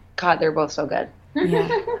Lemonade. God, they're both so good. Yeah.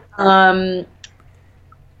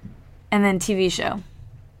 And then TV show.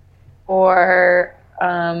 Or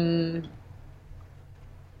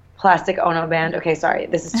Plastic Ono Band. Okay, sorry,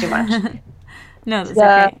 this is too much. No, that's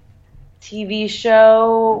The okay. TV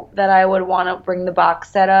show that I would want to bring the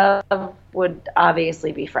box set of would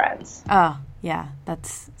obviously be Friends. Oh, yeah,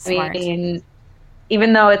 that's smart. I mean,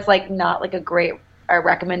 even though it's like not like a great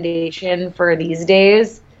recommendation for these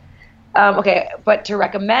days. Okay, but to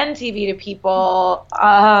recommend TV to people,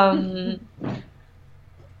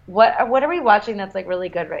 what are we watching that's like really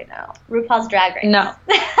good right now? RuPaul's Drag Race. No.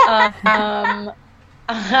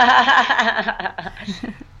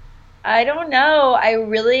 I don't know. I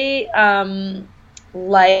really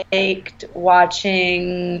liked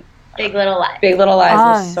watching Big Little Lies. Big Little Lies.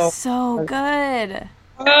 Oh, Was so so good.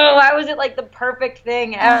 Oh, why was it like the perfect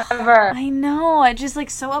thing ever? I know. I just like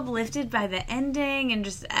so uplifted by the ending, and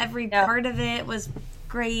just every part of it was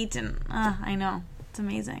great. And I know. It's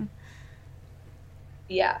amazing.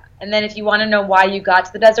 Yeah. And then if you want to know why you got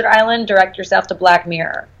to the desert island, direct yourself to Black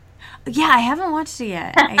Mirror. Yeah, I haven't watched it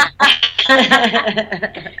yet.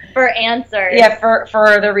 For answers. Yeah,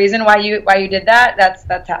 for the reason why you did that,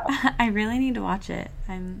 that's how. I really need to watch it.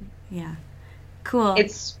 Cool.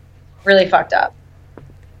 It's really fucked up.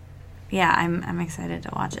 Yeah, I'm excited to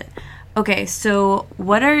watch it. Okay, so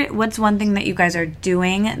what's one thing that you guys are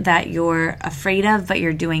doing that you're afraid of but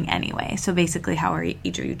you're doing anyway? So basically, how are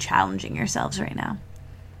each of you challenging yourselves right now?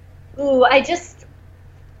 Ooh, I just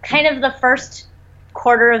kind of the first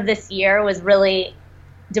quarter of this year was really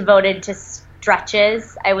devoted to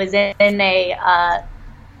stretches. I was in a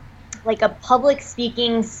like a public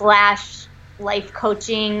speaking / life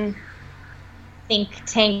coaching think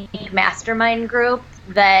tank mastermind group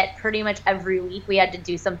that pretty much every week we had to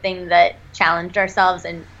do something that challenged ourselves,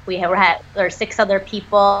 and there were 6 other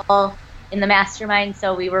people in the mastermind,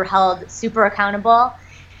 so we were held super accountable.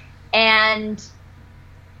 And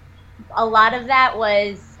a lot of that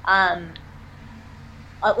was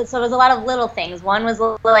so it was a lot of little things. One was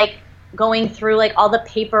like going through like all the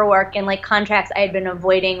paperwork and like contracts I had been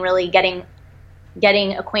avoiding really getting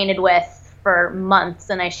acquainted with for months,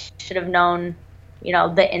 and I should have known,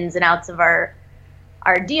 the ins and outs of our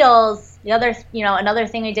deals. The other, another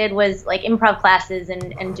thing I did was like improv classes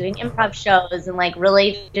and doing improv shows and like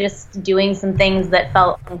really just doing some things that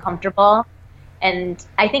felt uncomfortable. And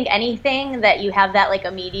I think anything that you have that like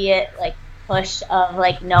immediate like push of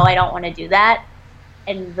like, no, I don't want to do that,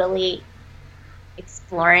 and really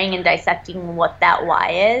exploring and dissecting what that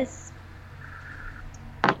why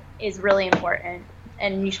is really important.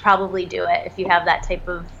 And you should probably do it if you have that type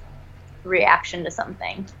of reaction to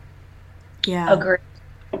something. Yeah. Agree.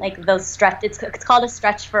 Like those stretch, it's called a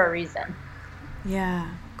stretch for a reason. Yeah,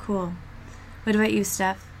 cool. What about you,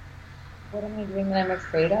 Steph? What am I doing that I'm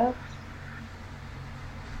afraid of?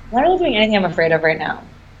 I'm not really doing anything I'm afraid of right now.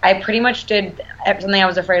 I pretty much did something I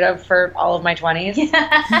was afraid of for all of my 20s.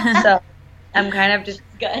 Yeah. So I'm kind of just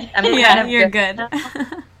good. You're good.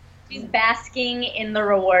 She's basking in the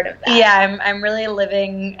reward of that. Yeah, I'm really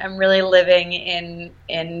living in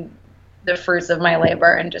the fruits of my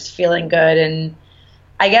labor and just feeling good. And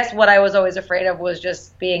I guess what I was always afraid of was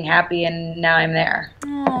just being happy, and now I'm there.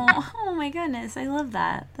 Oh my goodness, I love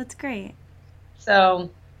that. That's great. So,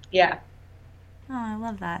 yeah. Oh, I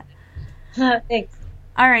love that. Thanks.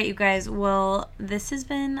 All right, you guys. Well, this has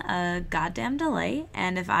been a goddamn delight.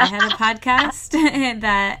 And if I had a podcast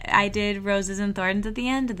that I did roses and thorns at the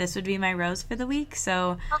end, this would be my rose for the week.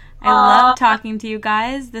 So I love talking to you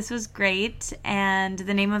guys. This was great. And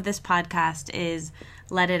the name of this podcast is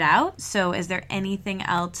Let It Out. So is there anything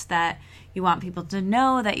else that you want people to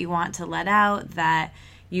know, that you want to let out, that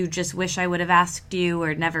you just wish I would have asked you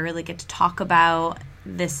or never really get to talk about?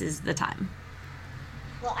 This is the time.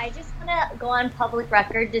 Well, I just want to go on public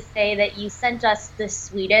record to say that you sent us the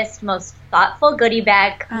sweetest, most thoughtful goodie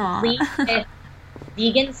bag, complete with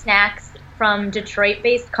vegan snacks from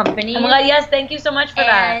Detroit-based companies. Oh my God, yes, thank you so much for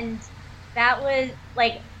that. And that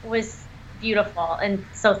was beautiful, and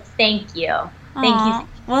so thank you. Thank you.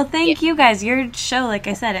 Well, thank you guys. Your show, like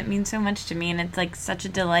I said, it means so much to me, and it's like such a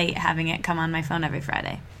delight having it come on my phone every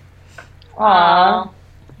Friday. Aww.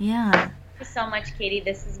 Yeah. Thank you so much, Katie.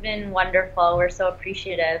 This has been wonderful. We're so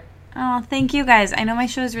appreciative. Oh, thank you guys. I know my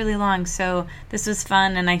show is really long, so this was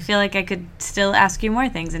fun, and I feel like I could still ask you more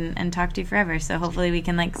things and talk to you forever, so hopefully we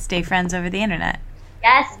can like stay friends over the internet.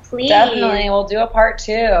 Yes, please. Definitely. We'll do a part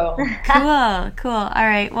 2. Cool. All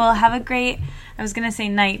right. Well, have a great, I was going to say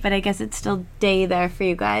night, but I guess it's still day there for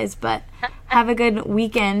you guys, but have a good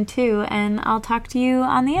weekend too, and I'll talk to you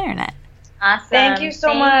on the internet. Awesome. Thank you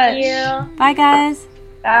so much. Thank you. Bye, guys.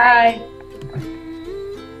 Bye.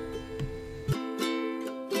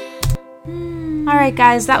 All right,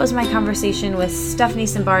 guys, that was my conversation with Stephanie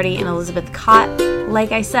Simbardi and Elizabeth Cott.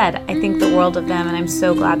 Like I said, I think the world of them, and I'm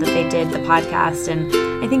so glad that they did the podcast,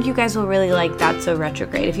 and I think you guys will really like That's So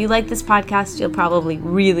Retrograde. If you like this podcast, you'll probably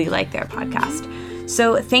really like their podcast.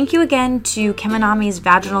 So thank you again to Keminami's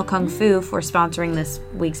Vaginal Kung Fu for sponsoring this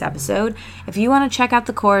week's episode. If you want to check out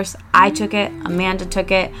the course, I took it, Amanda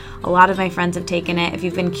took it, a lot of my friends have taken it. If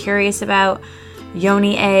you've been curious about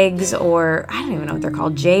yoni eggs, or I don't even know what they're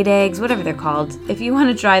called, jade eggs, whatever they're called. If you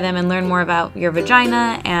want to try them and learn more about your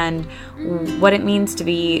vagina and what it means to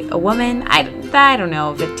be a woman, I don't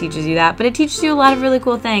know if it teaches you that, but it teaches you a lot of really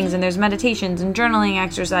cool things, and there's meditations and journaling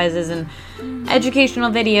exercises and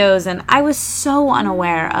educational videos, and I was so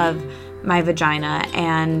unaware of my vagina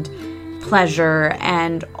and pleasure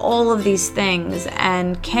and all of these things.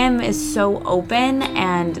 And Kim is so open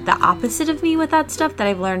and the opposite of me with that stuff that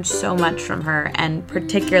I've learned so much from her, and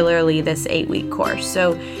particularly this 8-week course.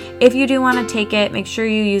 So if you do want to take it, make sure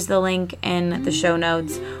you use the link in the show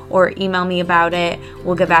notes or email me about it.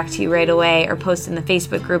 We'll get back to you right away, or post in the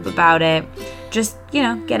Facebook group about it. Just,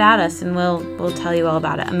 get at us and we'll tell you all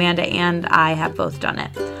about it. Amanda and I have both done it.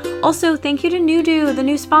 Also, thank you to Nudu, the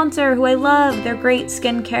new sponsor, who I love. Their great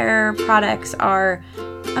skincare products are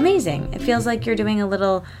amazing. It feels like you're doing a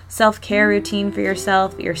little self-care routine for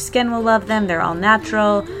yourself. Your skin will love them. They're all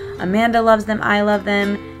natural. Amanda loves them. I love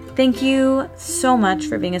them. Thank you so much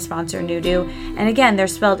for being a sponsor, Nudu. And again, they're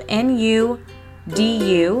spelled Nudu,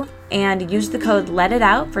 and use the code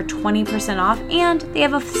LETITOUT for 20% off. And they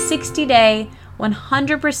have a 60-day,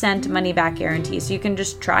 100% money-back guarantee, so you can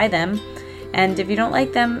just try them. And if you don't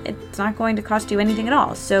like them, it's not going to cost you anything at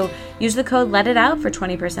all. So use the code LETITOUT for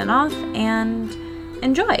 20% off and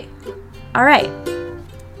enjoy. All right.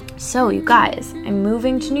 So you guys, I'm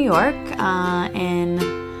moving to New York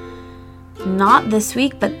in not this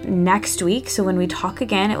week, but next week. So when we talk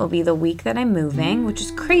again, it will be the week that I'm moving, which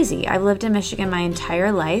is crazy. I've lived in Michigan my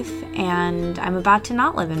entire life, and I'm about to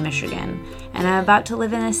not live in Michigan. And I'm about to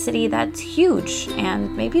live in a city that's huge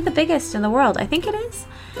and maybe the biggest in the world. I think it is.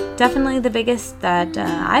 Definitely the biggest that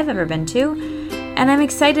I've ever been to. And I'm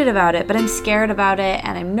excited about it, but I'm scared about it,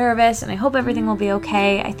 and I'm nervous, and I hope everything will be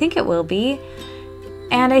okay. I think it will be.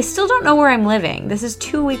 And I still don't know where I'm living. This is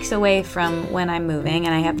 2 weeks away from when I'm moving,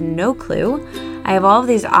 and I have no clue. I have all of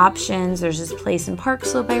these options. There's this place in Park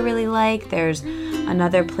Slope I really like. There's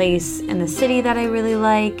another place in the city that I really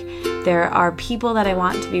like. There are people that I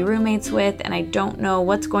want to be roommates with, and I don't know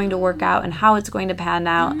what's going to work out and how it's going to pan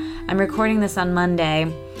out. I'm recording this on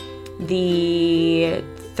Monday, the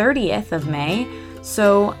 30th of May,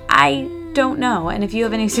 so I don't know. And if you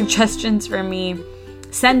have any suggestions for me,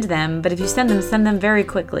 send them. But if you send them very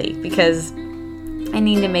quickly, because I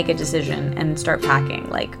need to make a decision and start packing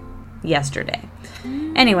like yesterday.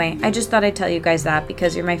 Anyway, I just thought I'd tell you guys that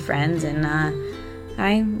because you're my friends and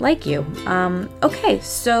I like you. Okay,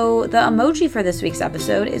 so the emoji for this week's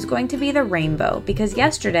episode is going to be the rainbow, because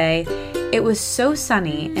yesterday it was so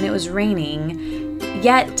sunny and it was raining,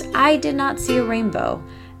 yet I did not see a rainbow.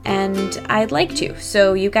 And I'd like to.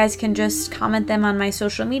 So you guys can just comment them on my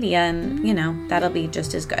social media, and, that'll be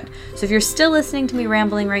just as good. So if you're still listening to me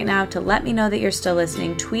rambling right now, to let me know that you're still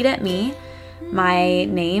listening, tweet at me. My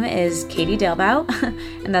name is Katie Dalebout,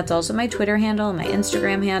 and that's also my Twitter handle, my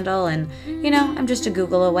Instagram handle, and, I'm just a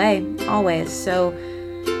Google away, always. So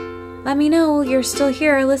let me know you're still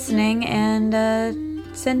here listening, and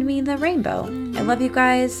send me the rainbow. I love you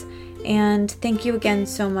guys, and thank you again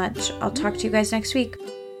so much. I'll talk to you guys next week.